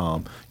 but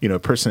a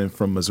person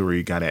from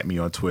Missouri got at me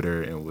on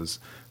Twitter and was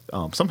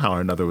somehow or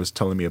another was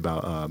telling me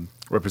about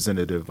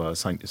Representative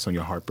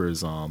Sonia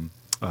Harper's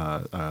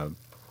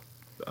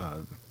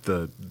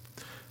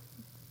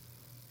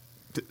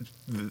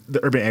the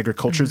urban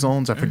agriculture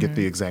zones. I forget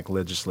the exact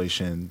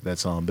legislation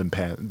that's been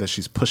passed that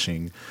she's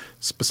pushing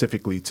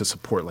specifically to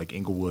support like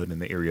Inglewood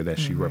and the area that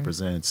she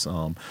represents,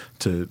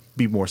 to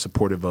be more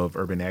supportive of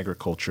urban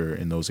agriculture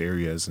in those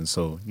areas. And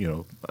so,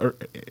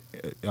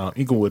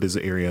 Inglewood is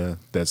an area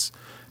that's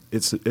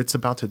it's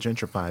about to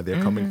gentrify.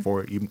 They're coming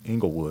for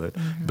Inglewood,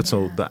 but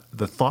so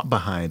the thought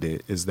behind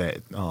it is that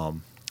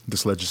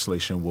this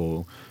legislation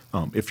will,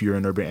 if you're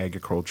an urban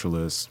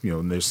agriculturalist,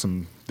 and there's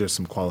some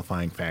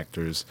qualifying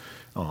factors.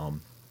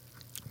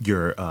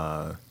 Your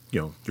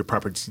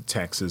property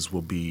taxes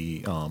will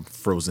be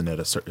frozen at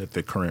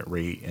the current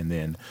rate, and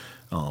then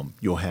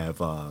you'll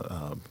have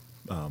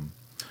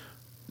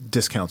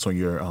discounts on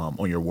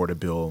your water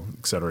bill,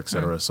 et cetera, et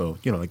cetera. So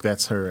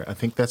that's her. I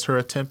think that's her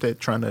attempt at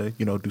trying to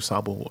do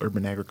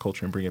urban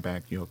agriculture and bring it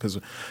back. Because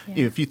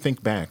if you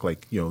think back,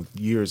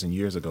 years and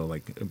years ago,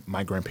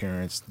 my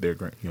grandparents, they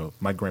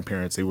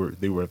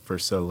were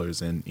first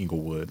settlers in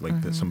Inglewood,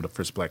 some of the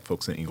first Black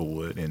folks in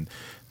Inglewood, and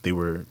they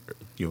were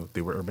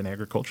urban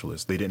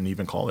agriculturalists. They didn't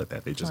even call it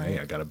that. They just, hey,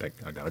 I got a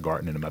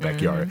garden in my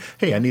backyard.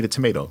 Hey, I need a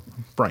tomato.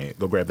 Brian,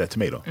 go grab that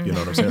tomato. You know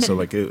what I'm saying? So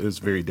it was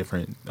very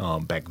different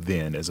back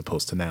then as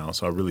opposed to now.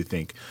 So I really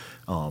think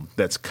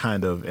that's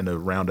kind of in a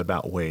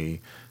roundabout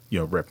way,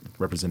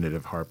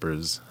 Representative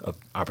Harper's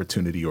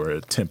opportunity or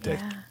attempt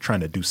at trying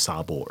to do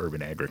Sable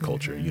urban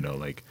agriculture.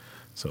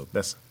 So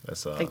that's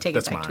take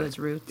that's it back to its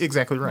roots.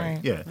 Exactly right.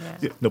 Right. Yeah.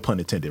 No pun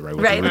intended. Right.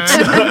 With Right. the roots.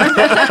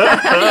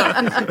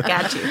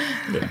 Got you.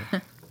 Yeah.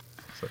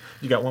 So,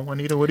 you got one,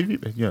 Juanita? What have you?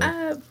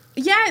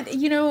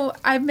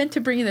 I meant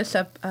to bring this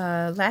up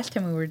last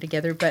time we were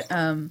together, but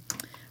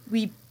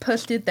we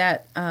posted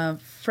that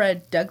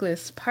Fred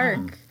Douglass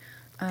Park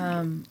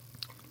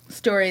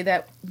story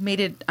that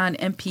made it on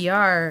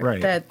NPR, Right.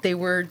 that they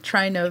were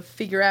trying to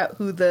figure out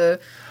who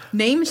the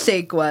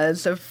namesake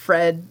was of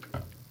Fred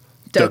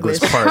Douglass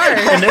Park.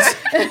 And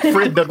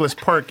Fred Douglass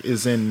Park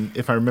is in,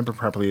 if I remember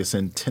properly, it's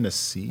in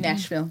Tennessee.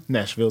 Nashville,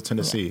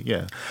 Tennessee,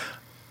 yeah.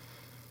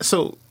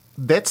 So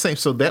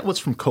So that was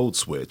from Code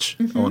Switch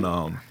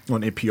on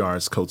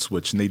NPR's Code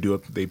Switch, and they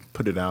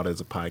put it out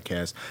as a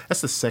podcast.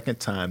 That's the second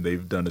time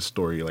they've done a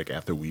story like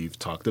after we've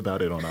talked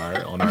about it on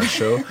our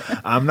show.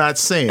 I'm not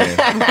saying,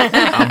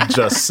 I'm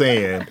just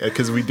saying,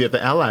 because we did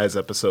the Allies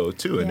episode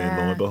too, and then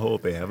lo and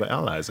behold, they have an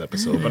Allies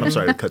episode. But I'm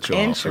sorry to cut you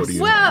off. What do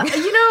you? Well,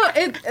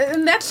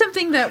 and that's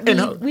something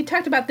that we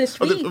talked about this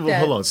week.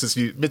 Hold on, since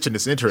you mentioned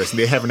this, interesting.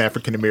 They have an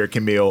African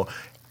American male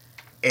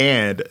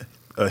and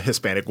a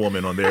Hispanic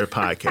woman on their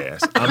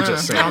podcast. I'm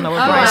just saying. I don't know what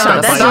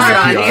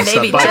That's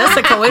maybe just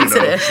a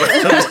coincidence.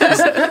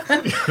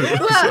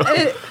 Well,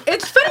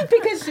 it's funny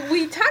because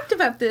we talked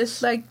about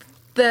this, like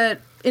the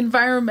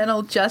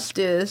environmental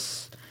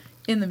justice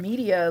in the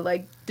media.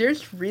 Like,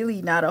 there's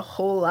really not a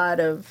whole lot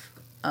of,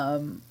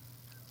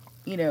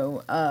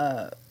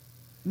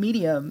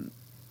 medium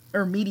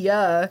or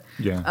media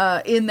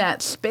in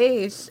that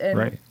space,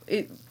 and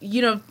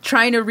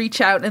trying to reach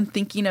out and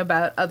thinking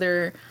about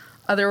other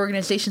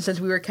organizations as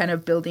we were kind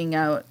of building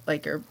out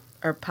like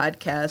our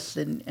podcasts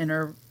and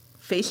our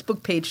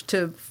Facebook page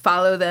to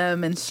follow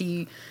them and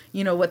see,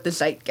 what the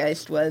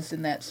zeitgeist was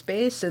in that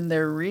space. And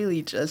they're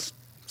really just,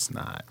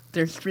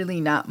 there's really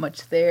not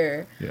much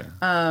there.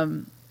 Yeah.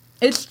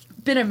 It's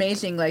been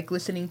amazing, like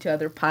listening to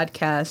other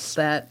podcasts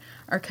that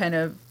are kind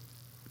of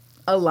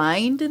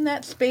aligned in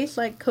that space,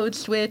 like Code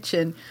Switch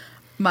and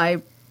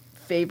my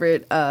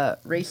favorite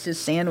racist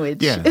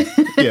sandwich. Yeah.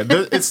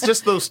 It's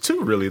just those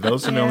two, really.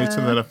 Those are the only two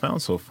that I've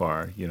found so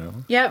far.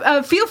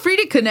 Yeah. Feel free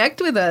to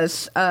connect with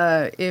us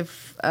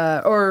if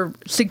or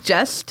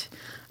suggest.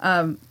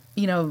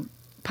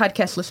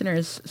 Podcast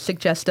listeners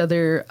suggest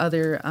other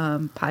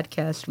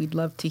podcasts. We'd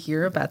love to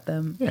hear about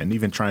them. Yeah, and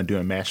even try and do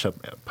a mashup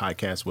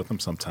podcast with them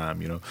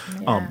sometime.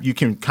 You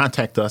can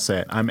contact us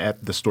I'm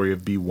at the Story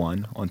of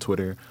B1 on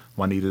Twitter.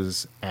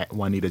 Juanita's at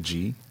Juanita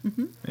G,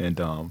 and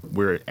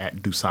we're at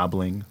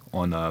Dusabling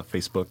on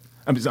Facebook.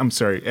 I'm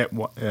sorry, at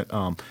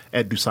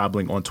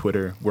Dusabling on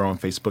Twitter. We're on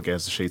Facebook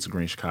as the Shades of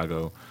Green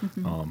Chicago.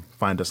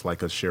 Find us,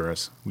 like us, share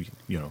us. We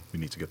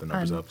need to get the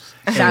numbers up.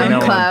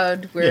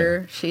 SoundCloud,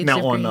 we're Shades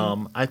of Green. Now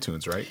on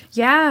iTunes, right?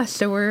 Yeah,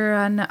 so we're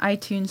on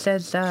iTunes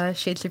as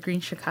Shades of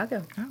Green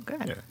Chicago. Oh,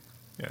 good.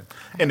 Yeah.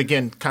 And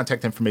again,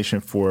 contact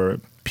information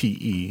for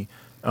PE,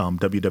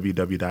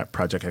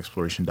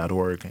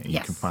 www.projectexploration.org, and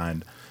you can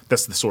find.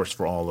 That's the source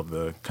for all of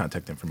the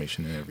contact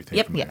information and everything.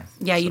 Yep.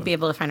 Yeah, you'd be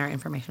able to find our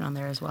information on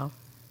there as well.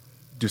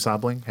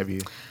 Dusabling, have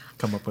you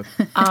come up with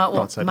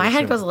thoughts? My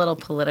head goes a little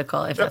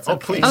political, if that's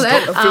okay. Please,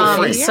 feel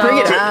free. So, bring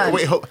it on.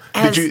 Wait,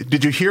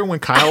 did you hear when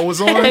Kyle was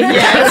on?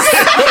 Yes.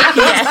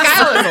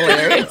 Kyle was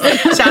hilarious.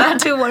 Shout out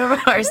to one of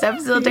our step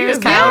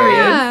facilitators, Kyle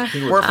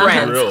Reed. We're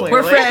friends.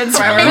 We're friends.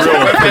 We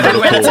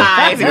wear the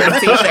ties. We wear the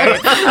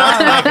t-shirts. Oh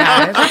my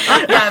god.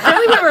 Yeah,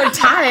 apparently we wear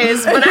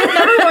ties, but I've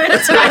never worn a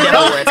tie. I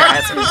never wear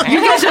ties. You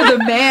guys are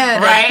the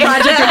man, right?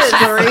 Project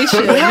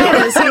Exploration.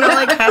 Yes,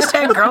 like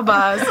hashtag girl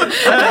boss.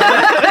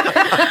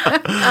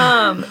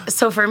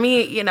 So for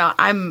me,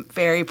 I'm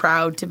very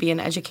proud to be an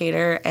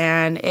educator,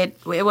 and it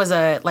was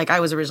I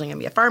was originally going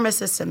to be a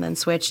pharmacist and then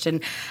switched,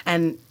 and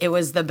it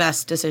was the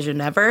best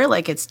decision ever.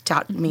 Like, it's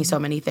taught me so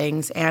many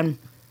things, and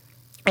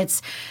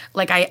it's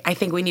like I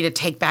think we need to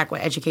take back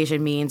what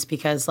education means,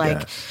 because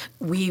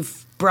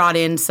we've brought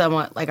in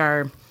somewhat like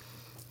our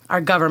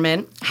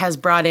government has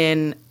brought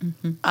in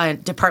a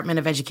Department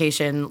of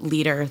Education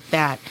leader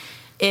that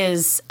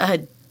is a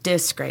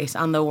disgrace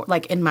on the,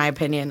 in my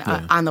opinion,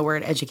 on the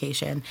word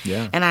education.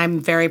 Yeah. And I'm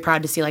very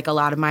proud to see a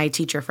lot of my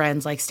teacher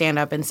friends stand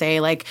up and say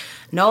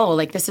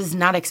no, this is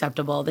not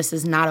acceptable. This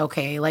is not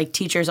okay.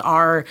 Teachers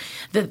are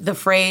the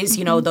phrase,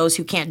 those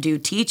who can't do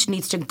teach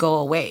needs to go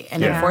away.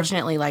 And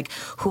unfortunately,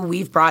 who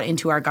we've brought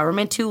into our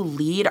government to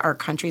lead our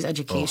country's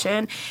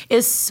education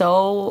is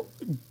so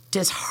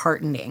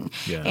disheartening.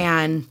 Yeah.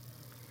 And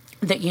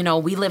that,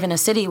 we live in a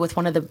city with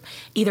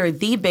either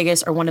the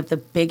biggest or one of the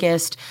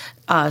biggest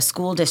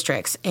school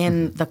districts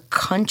in the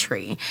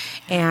country.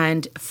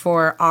 And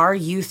for our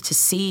youth to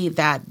see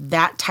that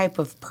type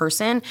of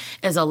person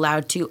is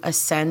allowed to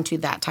ascend to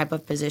that type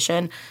of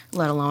position,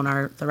 let alone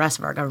the rest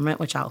of our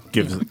government, which I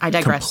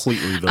digress.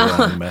 Completely the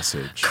wrong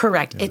message.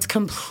 Correct. Yeah. It's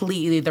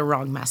completely the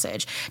wrong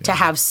message. Yeah. To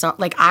have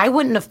I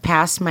wouldn't have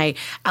passed my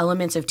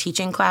elements of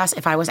teaching class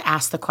if I was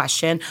asked the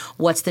question,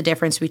 what's the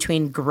difference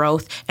between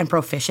growth and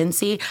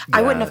proficiency? Yes.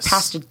 I wouldn't have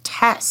passed a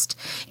test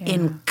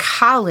in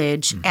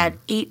college at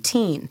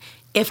 18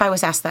 if I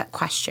was asked that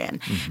question,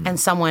 and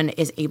someone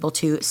is able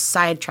to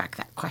sidetrack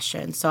that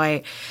question.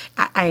 So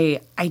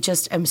I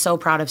just am so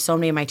proud of so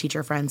many of my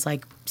teacher friends,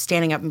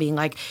 standing up and being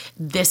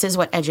this is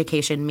what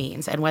education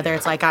means. And whether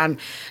it's on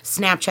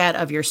Snapchat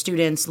of your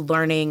students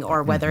learning,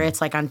 or whether it's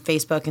on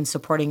Facebook and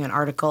supporting an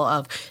article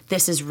of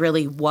this is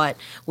really what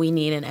we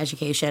need in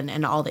education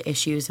and all the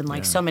issues,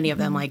 and so many of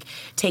them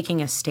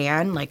taking a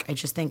stand. I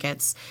just think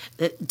it's,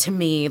 to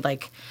me,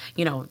 that's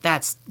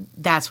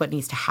what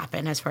needs to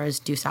happen as far as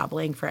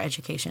Dusabling for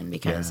education,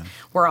 because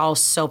we're all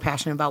so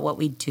passionate about what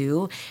we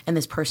do, and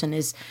this person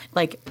is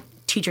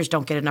teachers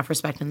don't get enough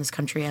respect in this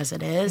country as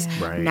it is.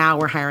 Yeah. Right. Now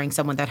we're hiring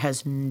someone that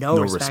has no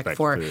respect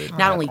for it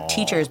not at only all.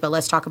 teachers, but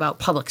let's talk about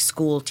public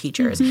school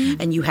teachers.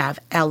 And you have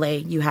LA,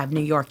 you have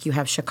New York, you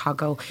have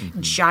Chicago,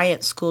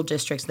 giant school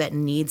districts that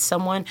need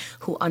someone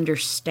who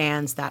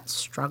understands that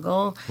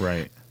struggle.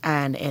 Right.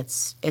 And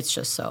it's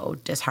just so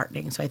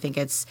disheartening. So I think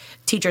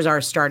teachers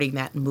are starting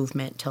that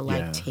movement to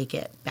Yeah. take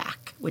it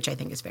back, which I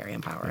think is very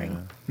empowering. Yeah.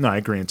 No, I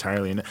agree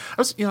entirely. And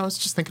I was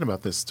just thinking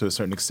about this to a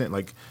certain extent.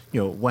 Like,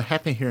 what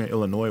happened here in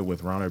Illinois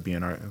with Rauner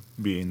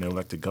being the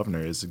elected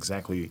governor is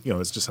exactly,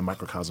 it's just a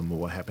microcosm of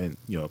what happened,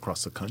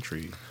 across the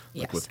country,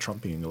 like Yes. with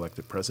Trump being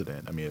elected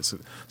president. I mean, it's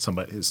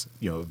somebody is,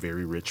 a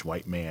very rich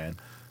white man.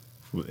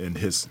 And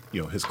his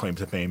claim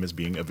to fame as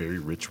being a very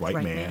rich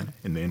white man,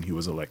 and then he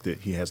was elected.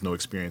 He has no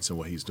experience in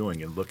what he's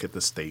doing, and look at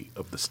the state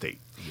of the state.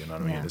 You know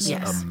what I mean? It's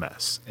Yes. a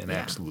mess, an Yeah.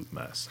 absolute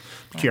mess.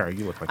 Kiara,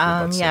 you look like you're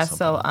about to say something.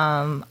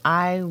 So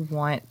I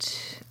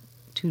want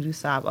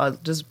to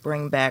just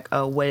bring back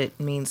what it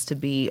means to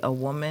be a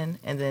woman,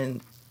 and then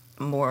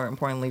more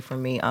importantly for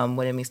me,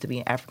 what it means to be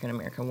an African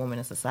American woman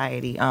in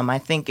society. I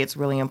think it's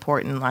really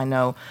important. I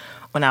know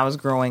when I was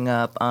growing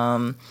up,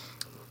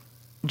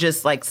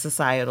 just like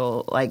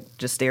societal, like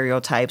just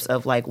stereotypes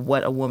of like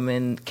what a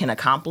woman can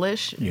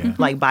accomplish,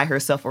 like by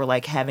herself, or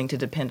like having to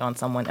depend on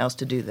someone else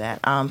to do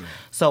that.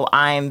 So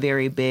I'm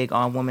very big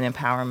on woman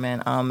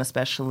empowerment,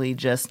 especially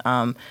just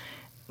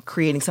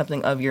creating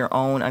something of your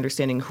own,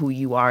 understanding who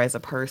you are as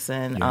a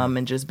person,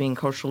 and just being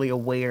culturally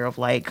aware of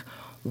like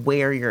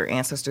where your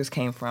ancestors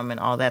came from and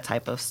all that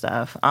type of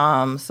stuff.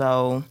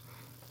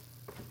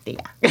 Yeah.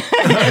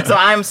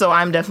 So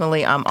I'm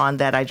definitely on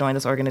that. I joined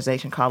this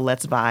organization called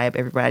Let's Vibe.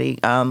 Everybody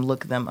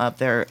look them up.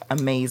 They're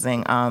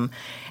amazing.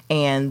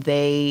 And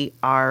they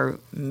are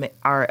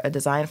a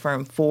design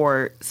firm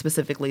for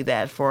specifically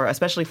that,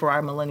 especially for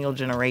our millennial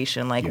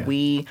generation. Like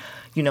we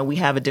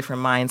have a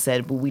different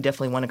mindset, but we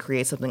definitely want to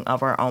create something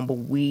of our own. But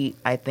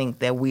I think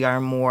that we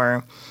are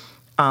more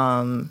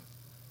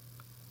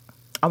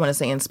I want to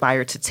say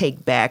inspired to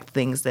take back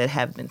things that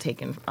have been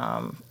taken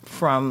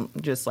from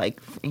just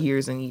like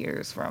years and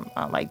years from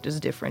like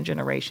just different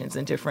generations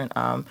and different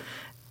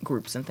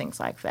groups and things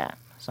like that.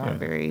 So I'm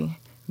very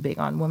big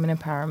on women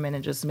empowerment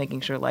and just making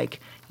sure like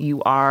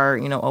you are,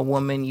 a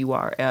woman, you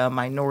are a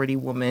minority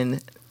woman,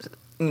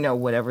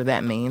 whatever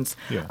that means.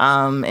 Yeah.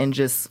 And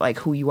just like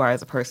who you are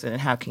as a person and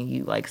how can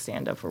you like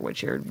stand up for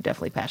what you're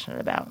definitely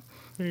passionate about.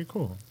 Very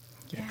cool.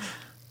 Yeah.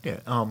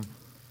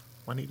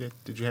 Juanita,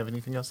 did you have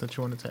anything else that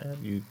you wanted to add?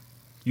 You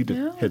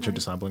did hit your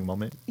disabling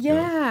moment.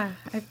 Yeah,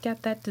 I've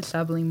got that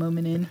disabling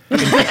moment in.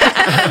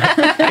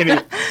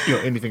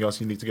 Anything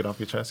else you need to get off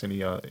your chest?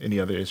 Any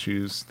other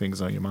issues,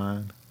 things on your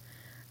mind?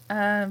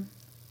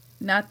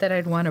 Not that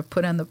I'd want to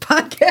put on the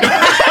podcast.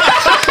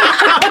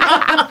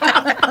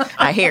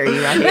 I hear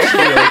you. Right?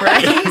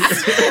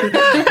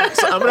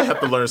 So I'm gonna have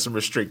to learn some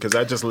restrict because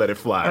I just let it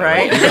fly.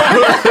 Right?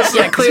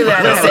 Yeah, clearly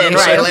I don't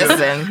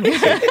Listen.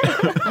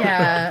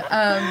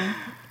 Yeah.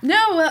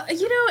 No, well,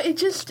 it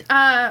just,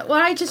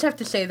 I just have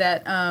to say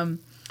that,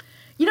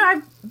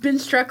 I've been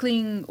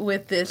struggling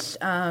with this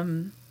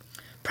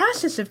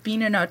process of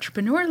being an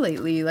entrepreneur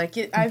lately. Like,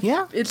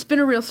 it's been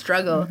a real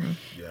struggle. Mm-hmm.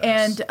 Yes.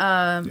 And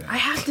I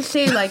have to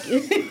say, like...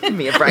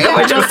 Me and Brian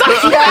were just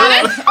talking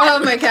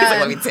Oh, my God.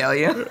 let me tell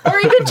you. Or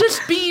even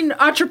just being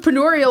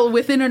entrepreneurial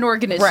within an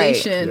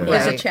organization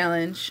Right. is a Right.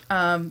 challenge.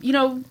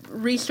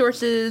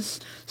 Resources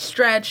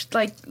stretched,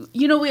 like,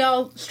 we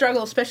all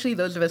struggle, especially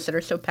those of us that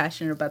are so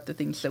passionate about the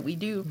things that we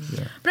do.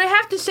 Yeah. But I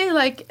have to say,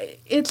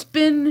 like, it's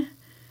been,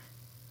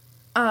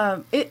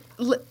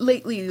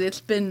 lately,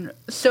 it's been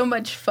so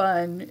much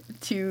fun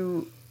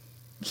to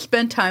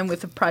spend time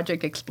with the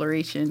Project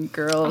Exploration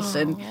girls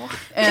and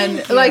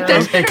like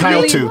that's And been Kyle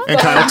really too. fun. And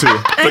Kyle too.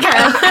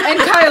 and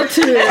Kyle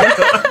too.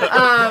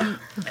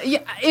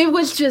 It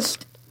was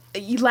just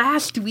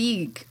last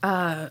week.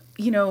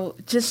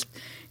 Just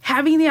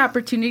having the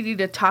opportunity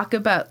to talk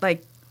about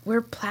like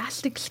where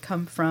plastics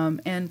come from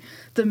and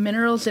the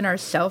minerals in our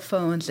cell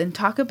phones, and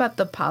talk about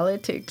the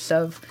politics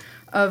of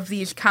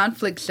these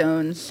conflict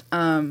zones.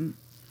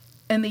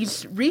 And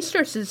these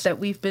resources that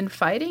we've been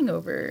fighting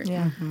over,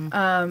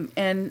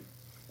 and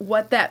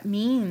what that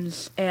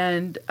means,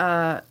 and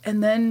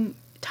then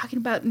talking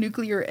about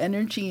nuclear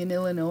energy in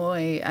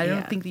Illinois. I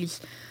don't think these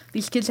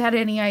kids had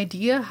any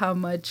idea how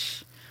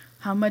much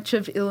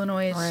of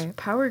Illinois'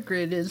 power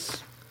grid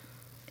is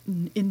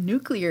in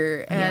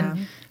nuclear,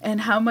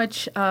 and how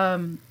much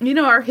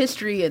our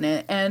history in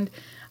it. And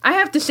I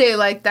have to say,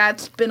 like,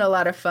 that's been a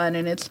lot of fun,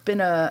 and it's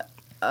been a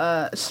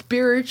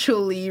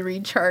spiritually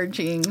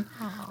recharging.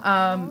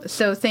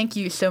 So thank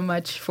you so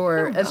much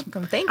for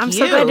Welcome. Thank you. I'm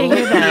so glad to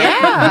hear that.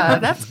 Yeah,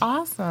 that's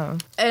awesome.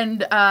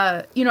 and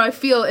I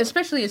feel,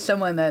 especially as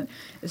someone that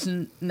is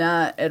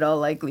not at all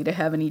likely to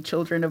have any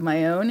children of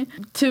my own,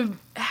 to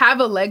have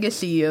a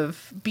legacy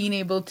of being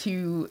able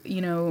to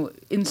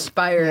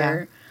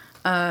inspire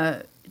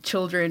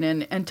children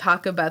and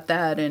talk about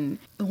that. And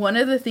one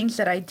of the things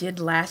that I did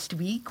last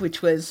week,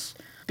 which was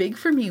big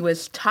for me,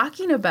 was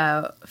talking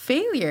about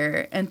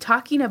failure and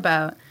talking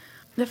about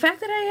the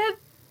fact that I had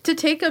to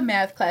take a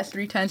math class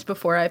 3 times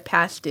before I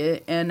passed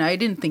it, and I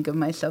didn't think of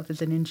myself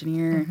as an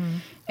engineer.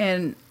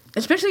 And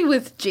especially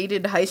with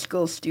jaded high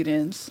school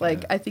students,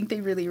 like I think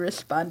they really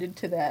responded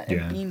to that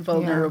and being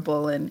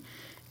vulnerable and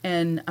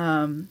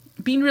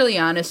being really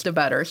honest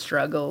about our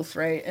struggles,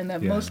 right? And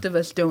that most of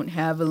us don't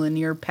have a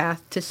linear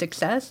path to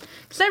success.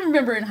 Because I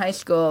remember in high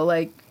school,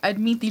 like I'd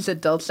meet these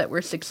adults that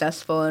were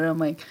successful, and I'm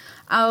like,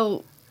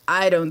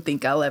 I don't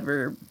think I'll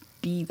ever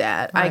be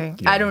that. Right.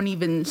 I don't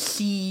even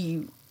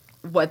see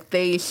what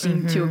they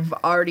seem to have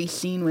already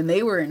seen when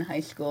they were in high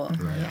school.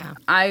 Yeah.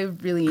 I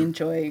really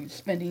enjoy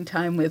spending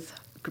time with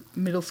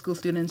middle school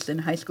students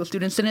and high school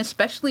students, and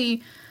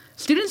especially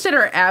students that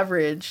are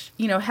average.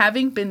 You know,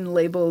 having been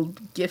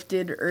labeled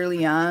gifted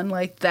early on,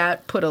 like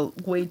that put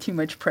way too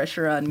much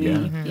pressure on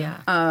me.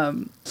 Yeah.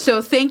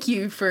 So thank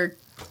you for,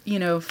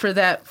 for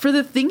that, for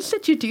the things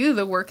that you do,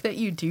 the work that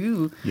you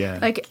do. Yeah.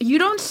 Like, you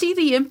don't see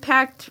the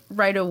impact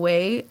right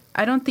away.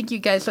 I don't think you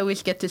guys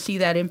always get to see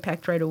that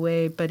impact right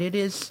away, but it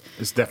is.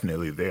 It's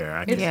definitely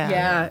there.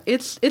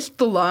 It's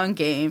the long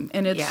game,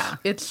 and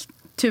it's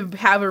to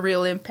have a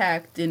real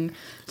impact, and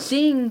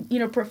seeing,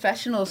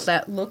 professionals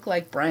that look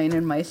like Brian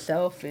and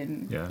myself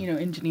in,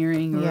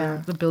 engineering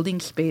or the building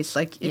space,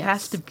 like it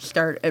has to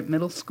start at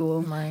middle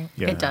school. Right.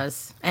 Yeah. It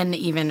does. And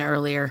even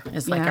earlier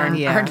is like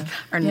Yeah.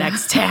 our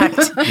next act.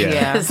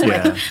 Is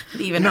like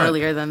even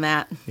earlier than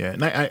that. Yeah,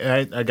 and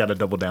I got to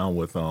double down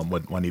with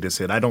what Juanita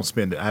said.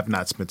 I've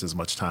not spent as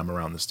much time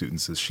around the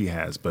students as she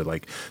has, but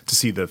like to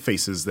see the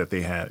faces that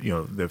they have,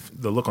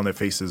 the look on their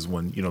faces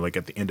when, like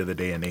at the end of the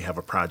day and they have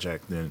a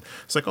project, and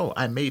it's like, oh,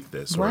 I made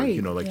this, or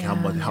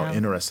how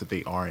interested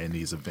they are in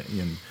these events,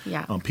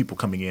 and people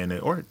coming in,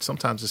 or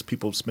sometimes it's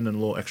people spending a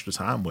little extra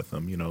time with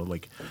them.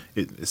 Like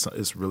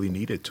it's really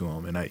needed to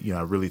them, and I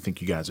really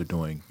think you guys are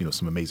doing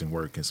some amazing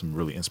work and some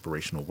really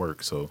inspirational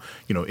work. So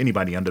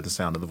anybody under the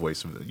sound of the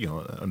voice,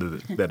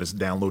 that is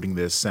downloading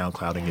this,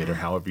 SoundClouding it, or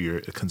however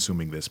you're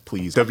consuming this,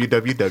 please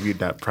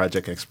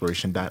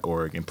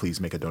www.projectexploration.org, and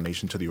please make a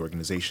donation to the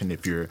organization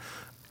if you're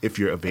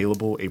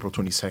available. April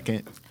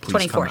 22nd,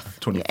 please 24th.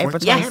 24th. April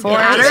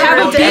 24th.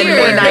 Have a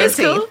beer. Let's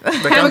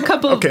Have a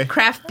couple of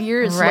craft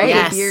beers, Right. local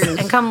Yes. beers.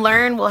 And come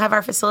learn. We'll have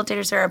our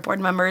facilitators there, our board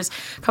members.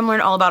 Come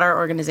learn all about our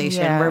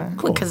organization. Yeah.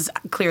 Because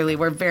clearly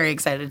we're very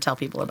excited to tell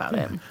people about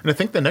it. And I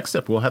think the next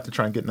step, we'll have to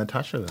try and get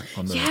Natasha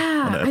on the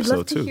I'd episode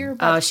love to too. hear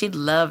about Oh, she'd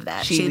love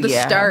that. She- the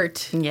Yeah.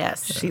 start.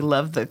 Yes. She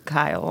loved the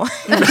Kyle.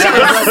 Yeah.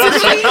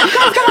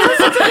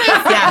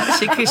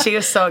 She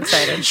was so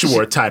excited. She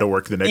wore a tie to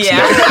work the next day.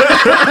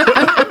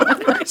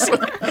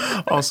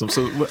 Awesome.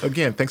 So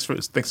again, thanks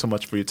so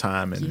much for your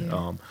time, and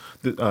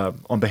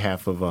on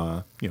behalf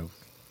of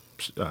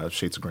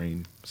Shades of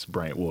Green,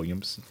 Bryant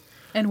Williams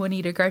And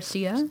Juanita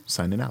Garcia.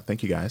 signing out.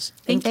 Thank you guys.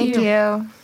 Thank Thank you.